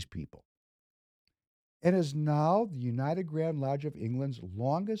are these people? And is now the United Grand Lodge of England's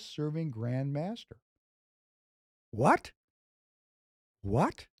longest serving Grand Master. What?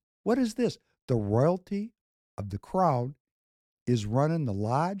 What? What is this? The royalty of the crown is running the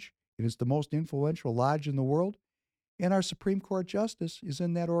lodge, and it's the most influential lodge in the world. And our Supreme Court Justice is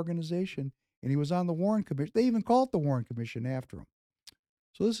in that organization, and he was on the Warren Commission. They even call it the Warren Commission after him.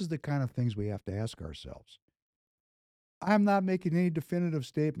 So this is the kind of things we have to ask ourselves. I'm not making any definitive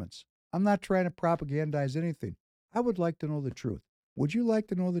statements. I'm not trying to propagandize anything. I would like to know the truth. Would you like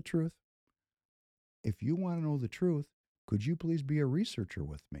to know the truth? If you want to know the truth, could you please be a researcher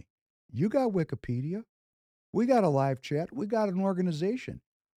with me? You got Wikipedia. We got a live chat. We got an organization.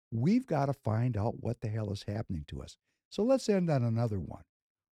 We've got to find out what the hell is happening to us. So let's end on another one.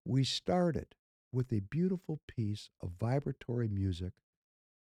 We started with a beautiful piece of vibratory music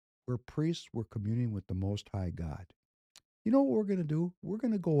where priests were communing with the Most High God. You know what we're going to do? We're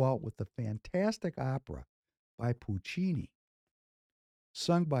going to go out with the fantastic opera by Puccini,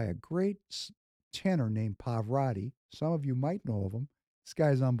 sung by a great tenor named Pavarotti. Some of you might know of him. This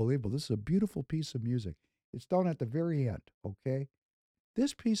guy's unbelievable. This is a beautiful piece of music. It's done at the very end, okay?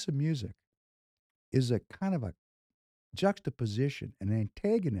 This piece of music is a kind of a juxtaposition, an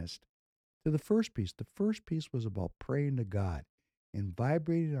antagonist to the first piece. The first piece was about praying to God and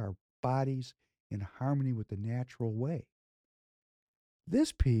vibrating our bodies in harmony with the natural way.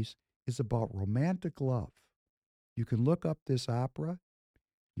 This piece is about romantic love. You can look up this opera.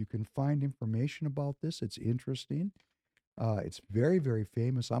 You can find information about this. It's interesting. It's very, very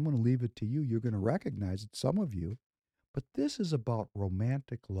famous. I'm going to leave it to you. You're going to recognize it, some of you. But this is about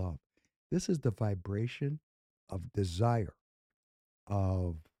romantic love. This is the vibration of desire,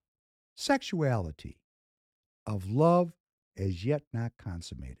 of sexuality, of love as yet not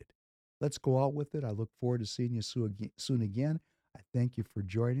consummated. Let's go out with it. I look forward to seeing you soon again. I thank you for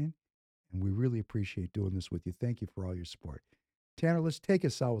joining, and we really appreciate doing this with you. Thank you for all your support. Tanner, let's take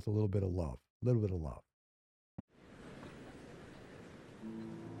us out with a little bit of love. A little bit of love.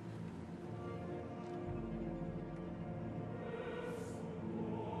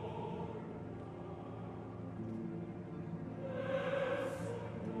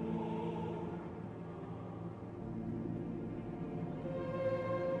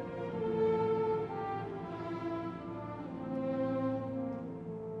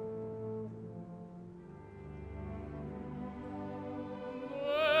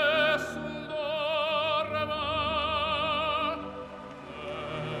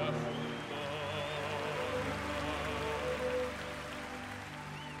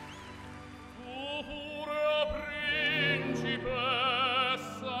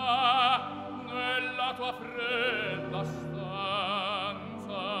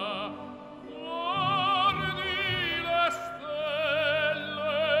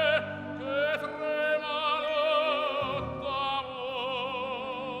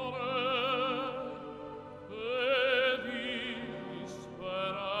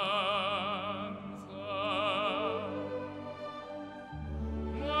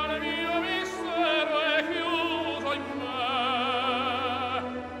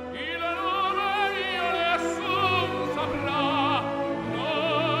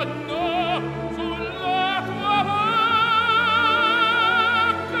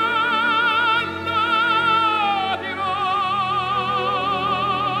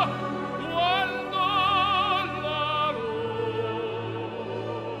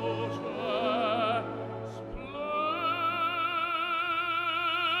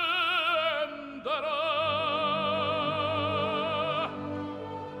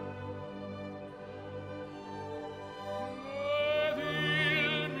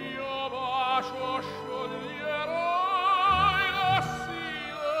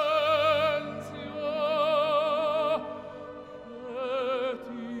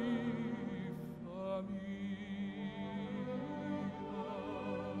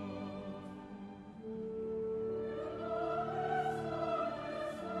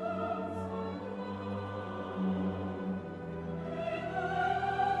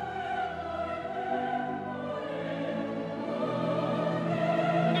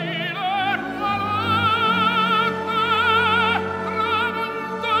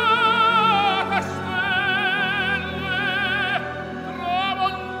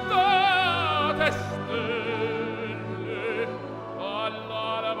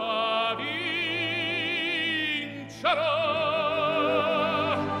 better